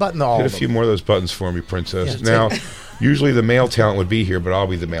 Just unbutton the all Hit a of them. few more of those buttons for me, Princess. Yeah, Now, usually the male talent would be here, but I'll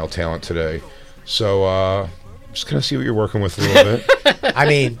be the male talent today. So, just kind of see what you're working with a little bit. I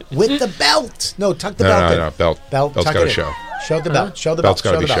mean, with the belt. No, tuck the belt in. No, belt. Belt's Belt's tuck got it to in. show. Show the belt. Show the Belt's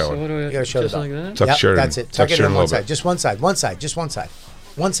belt. gotta Show the be belt. showing. So what do I You gotta show just the like belt. that? Tuck Yep, shirt in. that's it. Tuck it shirt in a one little side. bit. Just one side. One side. Just one side.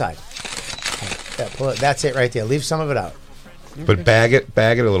 One side. Yeah, pull it. That's it right there. Leave some of it out. But bag it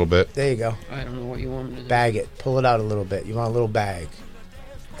a little bit. There you go. I don't know what you want me to do. Bag it. Pull it out a little bit. You want a little bag.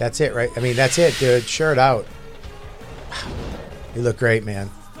 That's it, right? I mean, that's it, dude. Shirt out. Wow. You look great, man.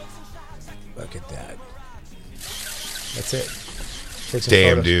 Look at that. That's it. Take some Damn,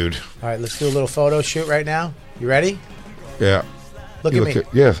 photos. dude. All right, let's do a little photo shoot right now. You ready? Yeah. Look You at me.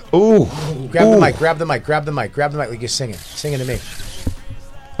 yeah. Ooh. Grab the Ooh. mic. Grab the mic. Grab the mic. Grab the mic like you're singing. Singing to me.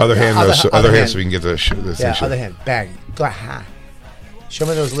 Other hand, other- though, so, other other hand, hand. so we can get the thing. Yeah, shut. other hand. Bang. Go ahead. Show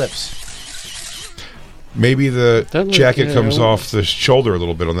me those lips. Maybe the That look- jacket yeah, comes that look- off the shoulder a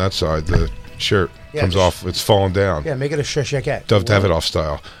little bit on that side. The shirt Yeah, comes the off. It's falling down. Yeah, make it a shasheket. Dove Davidoff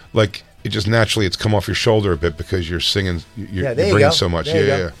style. Like, it just naturally, it's come off your shoulder a bit because you're singing. You're, Yeah, you're there you bringing go. so much. There you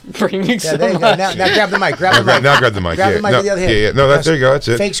Yeah, go. yeah. Bringing Yeah, so there you go. much. Now grab the mic. Grab the mic. Now grab the mic. Grab yeah. the mic no, with the other hand. Yeah, yeah. No, there you go. That's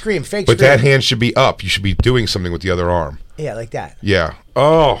it. Fake scream. Fake But scream. that hand should be up. You should be doing something with the other arm. Yeah, like that. Yeah.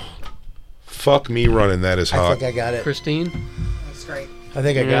 Oh, fuck me running. That is I hot. think I got it. Christine? That's great. I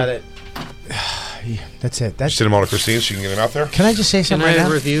think I got it. Yeah, that's it. That's. Send them all to Christine so you can get them out there. Can I just say Can something I right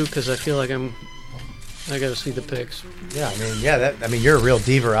now? review? Because I feel like I got to see the pics. Yeah, I mean, you're a real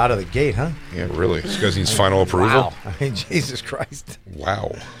diva out of the gate, huh? Yeah, really. This guy needs final approval. Wow. I mean, Jesus Christ.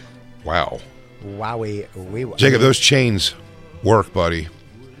 Wow. Wow. Wowie. Jacob, those chains work, buddy.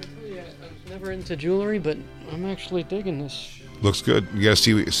 Yeah, I was never into jewelry, but I'm actually digging this. Looks good. You gotta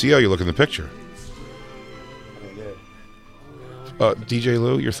see how you look in the picture. DJ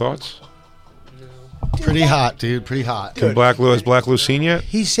Lou, your thoughts? Pretty hot, dude. Pretty hot. Has Black Lou seen yet?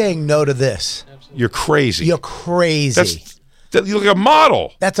 He's saying no to this. You're crazy. You're crazy. You look like a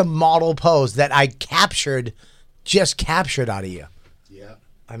model. That's a model pose that I just captured out of you. Yeah.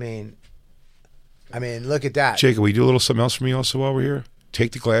 I mean, look at that. Jacob, will you do a little something else for me also while we're here?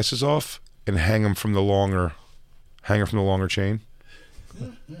 Take the glasses off and hang them from the longer chain.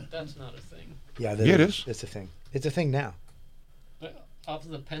 That's not a thing. Yeah, Yeah, it is. It's a thing. It's a thing now. Off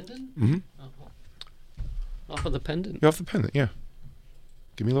of the pendant? Mm-hmm. Off of the pendant. You're off the pendant, yeah.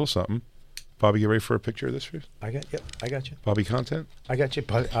 Give me a little something. Bobby, get ready for a picture of this for you? I got you. Bobby content? I got you.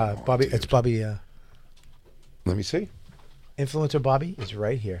 Bobby, it's Bobby. Let me see. Influencer Bobby is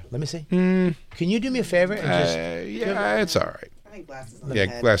right here. Let me see. Can you do me a favor and just? Yeah, it's all right. I think glasses on the Yeah,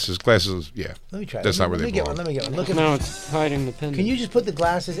 head. glasses. Yeah. Let me try. That's not where Let they me get belong. one. Let me get one. Look at Now it's hiding the pendant. Can you just put the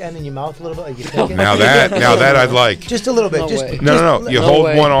glasses end in your mouth a little bit, like you're thinking? Now that I'd like. Just a little bit. No just way. No. You No hold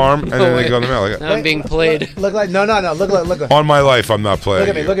way. one arm and No then way. they go in the mouth. Like Now I'm being played. Look like no. Look. on my life, I'm not playing. Look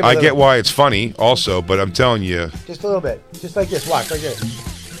at me, you. look at me, I look get at me. why it's funny, also, but I'm telling you, Just a little bit. Just like this. Watch like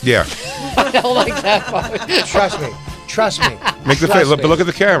this. yeah. I don't like that, Bobby. Trust me. Trust me. Make the Trust face. But me. look at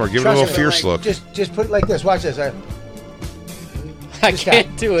the camera. Give it a Trust little me. fierce look. Just put it like this. Watch this. I Just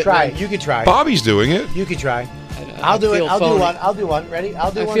can't do it. Try man. it. You can try. Bobby's doing it. You can try. I I'll do it. feel I'll do phony. one. I'll do one. Ready?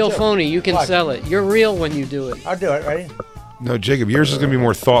 I'll do I one. feel too. phony. You can Watch. sell it. You're real when you do it. I'll do it. Ready? No, Jacob, yours is gonna be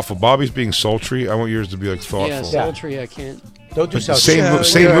more thoughtful. Bobby's being sultry. I want yours to be like thoughtful. Yeah, sultry. I can't. Don't do so. Same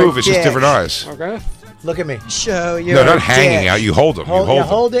Show move. It's your just different dick. eyes. Okay. Look at me. Show your No, not hanging dick. out. You hold them. Hold, you hold them.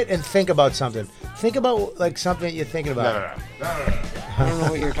 hold it and think about something. Think about like something that you're thinking about. I don't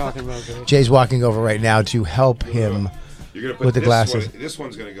know what you're talking about, Greg. Jay's walking over right now to help him You're gonna put with the this glasses. One, this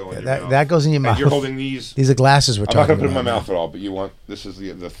one's gonna go in your That mouth. that goes in your And mouth. you're holding these. These are glasses we're I'm not talking gonna put it in my about. mouth at all, but you want this is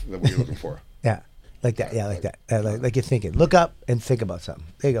the what you're looking for. Yeah, like that. Yeah, like that. Like you're thinking. Look up and think about something.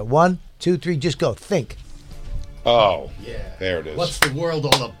 There you go. 1, 2, 3. Just go. Think. Oh, yeah. There it is. What's the world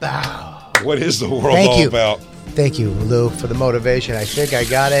all about? What is the world Thank all you. about? Thank you, Lou, for the motivation. I think I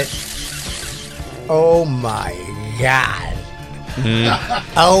got it. Oh my God.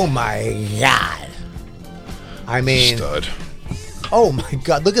 Oh my God. I mean, Stud. oh my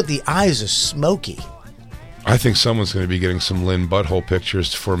God. Look at the eyes are smoky. I think someone's going to be getting some Lynn butthole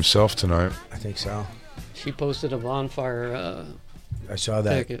pictures for himself tonight. I think so. She posted a bonfire. I saw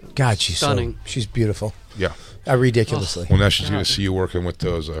that. Pic. It God, was she's stunning. she's beautiful. Yeah. Ridiculously. Well, now she's going to see you working with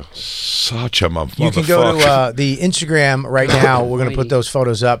those such a motherfucker. You can go to the Instagram right now. We're going to put those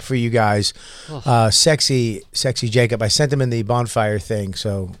photos up for you guys. Sexy Jacob. I sent them in the bonfire thing,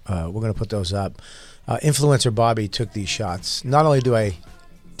 so we're going to put those up. Influencer Bobby took these shots. Not only do I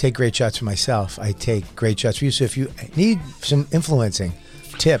take great shots for myself, I take great shots for you. So if you need some influencing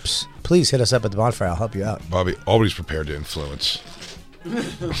tips, please hit us up at the bonfire. I'll help you out. Bobby, always prepared to influence.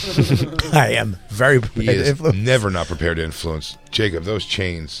 I am very prepared He to is influence. never not prepared to influence. Jacob, those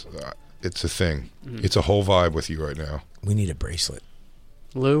chains, it's a thing. It's a whole vibe with you right now. We need a bracelet.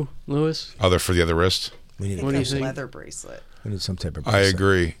 Lewis? Other for the other wrist? We need What do you think? leather bracelet. We need some type of I bracelet.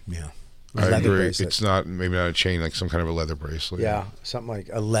 agree. Yeah. I Leather agree. bracelet. It's not, maybe not a chain, like some kind of a leather bracelet. Yeah, something like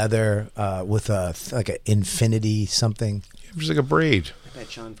a leather with a like an infinity something. It's like a braid. I bet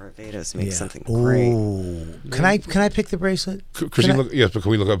John Varvatos makes something great. Ooh. Can I pick the bracelet? Christine, look, yes, but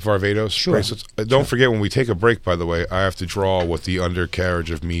can we look up Varvatos Sure. bracelets? Don't forget, when we take a break, by the way, I have to draw what the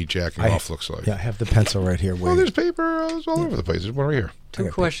undercarriage of me jacking off looks like. Yeah, I have the pencil right here. Oh, there's paper it's all over the place. There's one right here.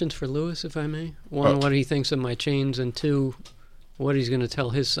 Two questions for Lewis, if I may. One, what he thinks of my chains, and two, what he's going to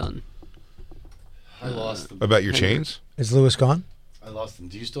tell his son. I lost them. About your chains? Is Lewis gone? I lost them.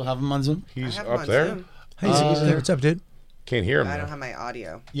 Do you still have them on Zoom? He's I have him up on there. Zoom. Hey, he's there. What's up, dude? Can't hear him. I though. don't have my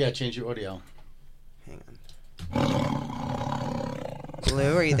audio. Yeah, change your audio. Hang on.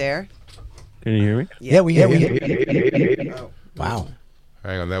 Lou, are you there? Can you hear me? Yeah, we hear you. Oh. Wow.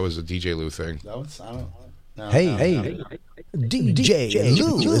 Hang on, that was a DJ Lou thing. That was, I don't, no, Hey, DJ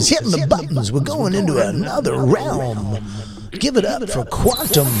Lou is hitting the buttons. We're going into another realm. Give it up for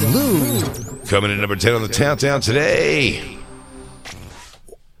Quantum Lou. Coming in number 10 on the countdown today.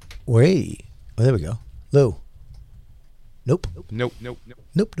 Wait. Oh, there we go. Lou. Nope. Nope, nope, nope.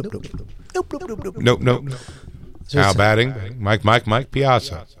 Nope, nope, nope. Nope, nope, nope, nope. Nope, nope. Al batting. Mike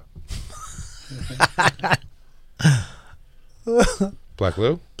Piazza. Black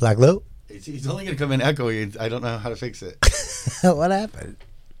Lou? Black Lou? He's only going to come in echoey. I don't know how to fix it. What happened?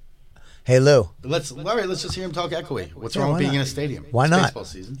 Hey, Lou. All right, let's just hear him talk echoey. What's Yeah, wrong why with being not? in a stadium? Why It's not? baseball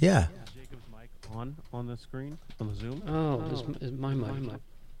season. Yeah. Jacob's mic on the screen, on the Zoom. Oh, is my mic.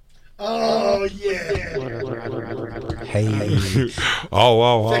 Oh, yeah. Hey.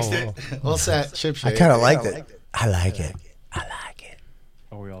 Oh. Fixed it. All set. Chip I shade. kind of liked it. I like it.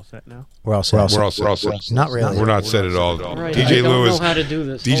 Are we all set now? We're all set. We're all set. Not really. We're not set at all. Right, DJ I don't Lou is know how to do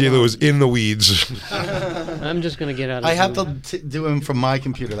this. DJ Hold Lou on. is in the weeds. I'm just going to get out of I have Zoom. to do him from my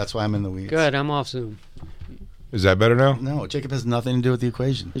computer. That's why I'm in the weeds. Good, I'm off Zoom. Is that better now? No, Jacob has nothing to do with the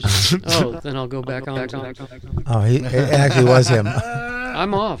equation. Oh, then I'll go back on Zoom. Oh, it actually was him.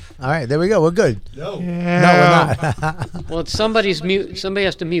 I'm off. All right, there we go. We're good. No. No, we're not. Well, it's somebody's mute. Somebody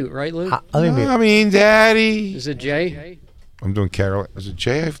has to mute, right, Lou? Let me mute. I mean, Daddy. Is it Jay? I'm doing Carol. I said,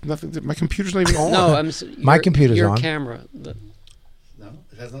 Jay, I have nothing. My computer's not even on. No, My computer's your on. camera. No,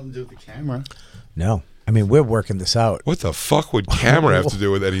 it has nothing to do with the camera. No. I mean, we're working this out. What the fuck would camera have to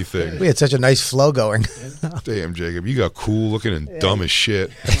do with anything? We had such a nice flow going. Damn, Jacob, you got cool looking and dumb as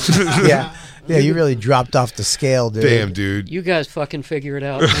shit. Yeah. Yeah, you really dropped off the scale, dude. Damn, dude. You guys fucking figure it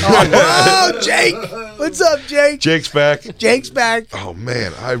out. Oh, Jake! What's up, Jake? Jake's back. Jake's back. Oh,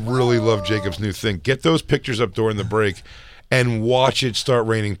 man, I really love Jacob's new thing. Get those pictures up during the break and watch it start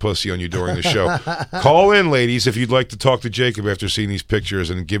raining pussy on you during the show. Call in, ladies, if you'd like to talk to Jacob after seeing these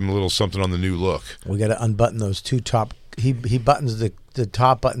pictures and give him a little something on the new look. We got to unbutton those two top. He buttons the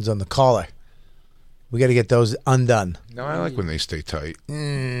top buttons on the collar. We got to get those undone. No, I like when they stay tight.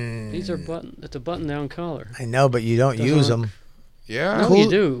 These are it's a button-down collar. I know, but you don't use them. Yeah? No, Cool, you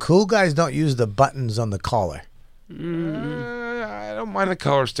do. Cool guys don't use the buttons on the collar. I don't mind the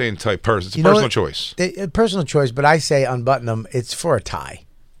collar staying tight. It's a You know personal what? choice. Personal choice, but I say unbutton them. It's for a tie.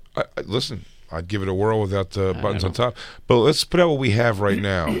 Listen, I'd give it a whirl without the buttons on top. But let's put out what we have right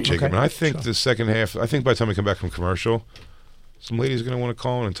now, Jacob. Okay, And I think the second half, I think by the time we come back from commercial, some ladies are going to want to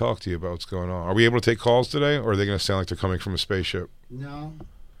call in and talk to you about what's going on. Are we able to take calls today, or are they going to sound like they're coming from a spaceship? No.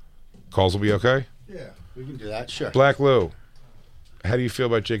 Calls will be okay? Yeah, we can do that. Sure. Black Lou, how do you feel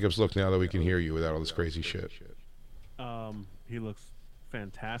about Jacob's look now that we can hear you without all this crazy shit? He looks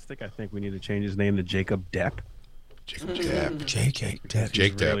fantastic. I think we need to change his name to Jacob Depp. Jacob Depp. Jake Depp.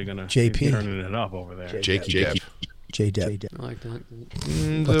 Jake He's really Depp. gonna JP. he's turning it up over there. Jake Depp. J Depp. I like that.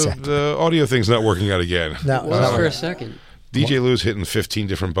 What's that? The audio thing's not working out again. No, It was for a second. DJ Lou's hitting 15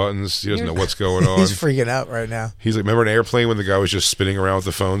 different buttons. He doesn't know what's going on. He's freaking out right now. He's like, remember an airplane when the guy was just spinning around with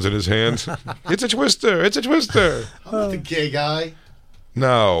the phones in his hand? It's a twister. It's a twister. I'm not the gay guy.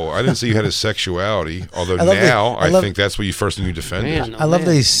 No, I didn't say you had a sexuality. Although I love now that- I love- think that's what you first knew you defended. Man, I love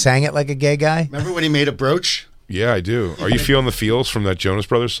that he sang it like a gay guy. Remember when he made a brooch? Yeah, I do. Are you feeling the feels from that Jonas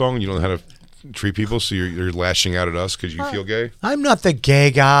Brothers song? And you don't know how to treat people, so you're lashing out at us because you feel gay? I'm not the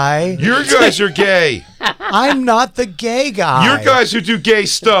gay guy. Your guys are gay. I'm not the gay guy. You're guys who do gay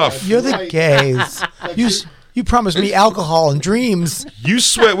stuff. You're the gays. You promised me alcohol and dreams. You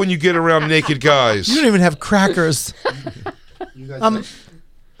sweat when you get around naked guys. You don't even have crackers. You guys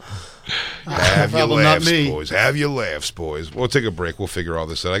Have your Problem, not laughs, me. boys. Have your laughs, boys. We'll take a break. We'll figure all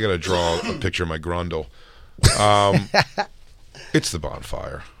this out. I got to draw a picture of my grundle. It's the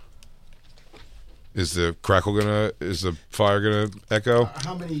bonfire. Is the fire gonna echo?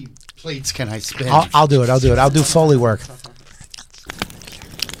 How many plates can I spin? I'll do it. I'll do Foley work.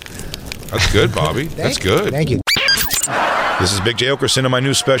 That's good, Bobby. That's good. Thank you. This is Big J Okerson and my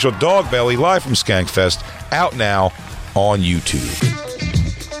new special Dog Belly live from Skankfest, out now on YouTube.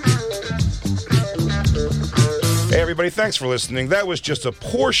 Hey everybody, thanks for listening. That was just a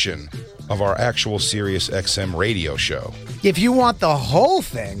portion of our actual Sirius XM radio show. If you want the whole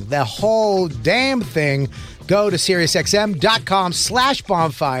thing, the whole damn thing, go to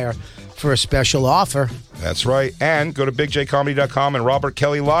SiriusXM.com/bonfire for a special offer. That's right. And go to BigJComedy.com and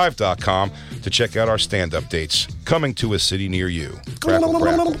RobertKellyLive.com to check out our stand-up dates coming to a city near you. Crackle,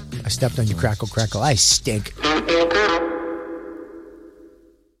 crackle. I stepped on you, crackle, crackle. I stink.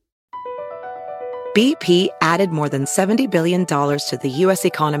 BP added more than $70 billion to the U.S.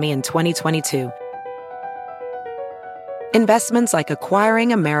 economy in 2022. Investments like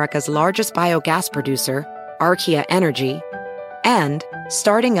acquiring America's largest biogas producer, Archaea Energy, and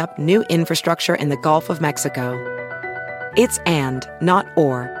starting up new infrastructure in the Gulf of Mexico. It's and, not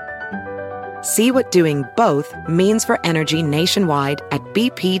or. See what doing both means for energy nationwide at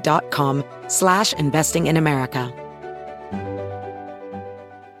bp.com/investing in America.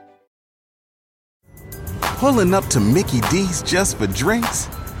 Pulling up to Mickey D's just for drinks?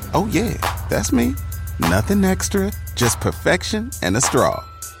 Oh yeah, that's me. Nothing extra, just perfection and a straw.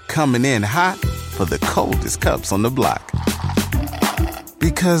 Coming in hot for the coldest cups on the block.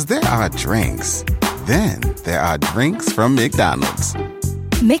 Because there are drinks. Then there are drinks from McDonald's.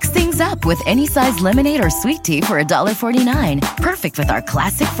 Mix things up with any size lemonade or sweet tea for $1.49. Perfect with our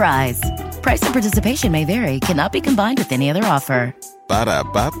classic fries. Price and participation may vary. Cannot be combined with any other offer.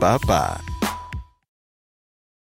 Ba-da-ba-ba-ba.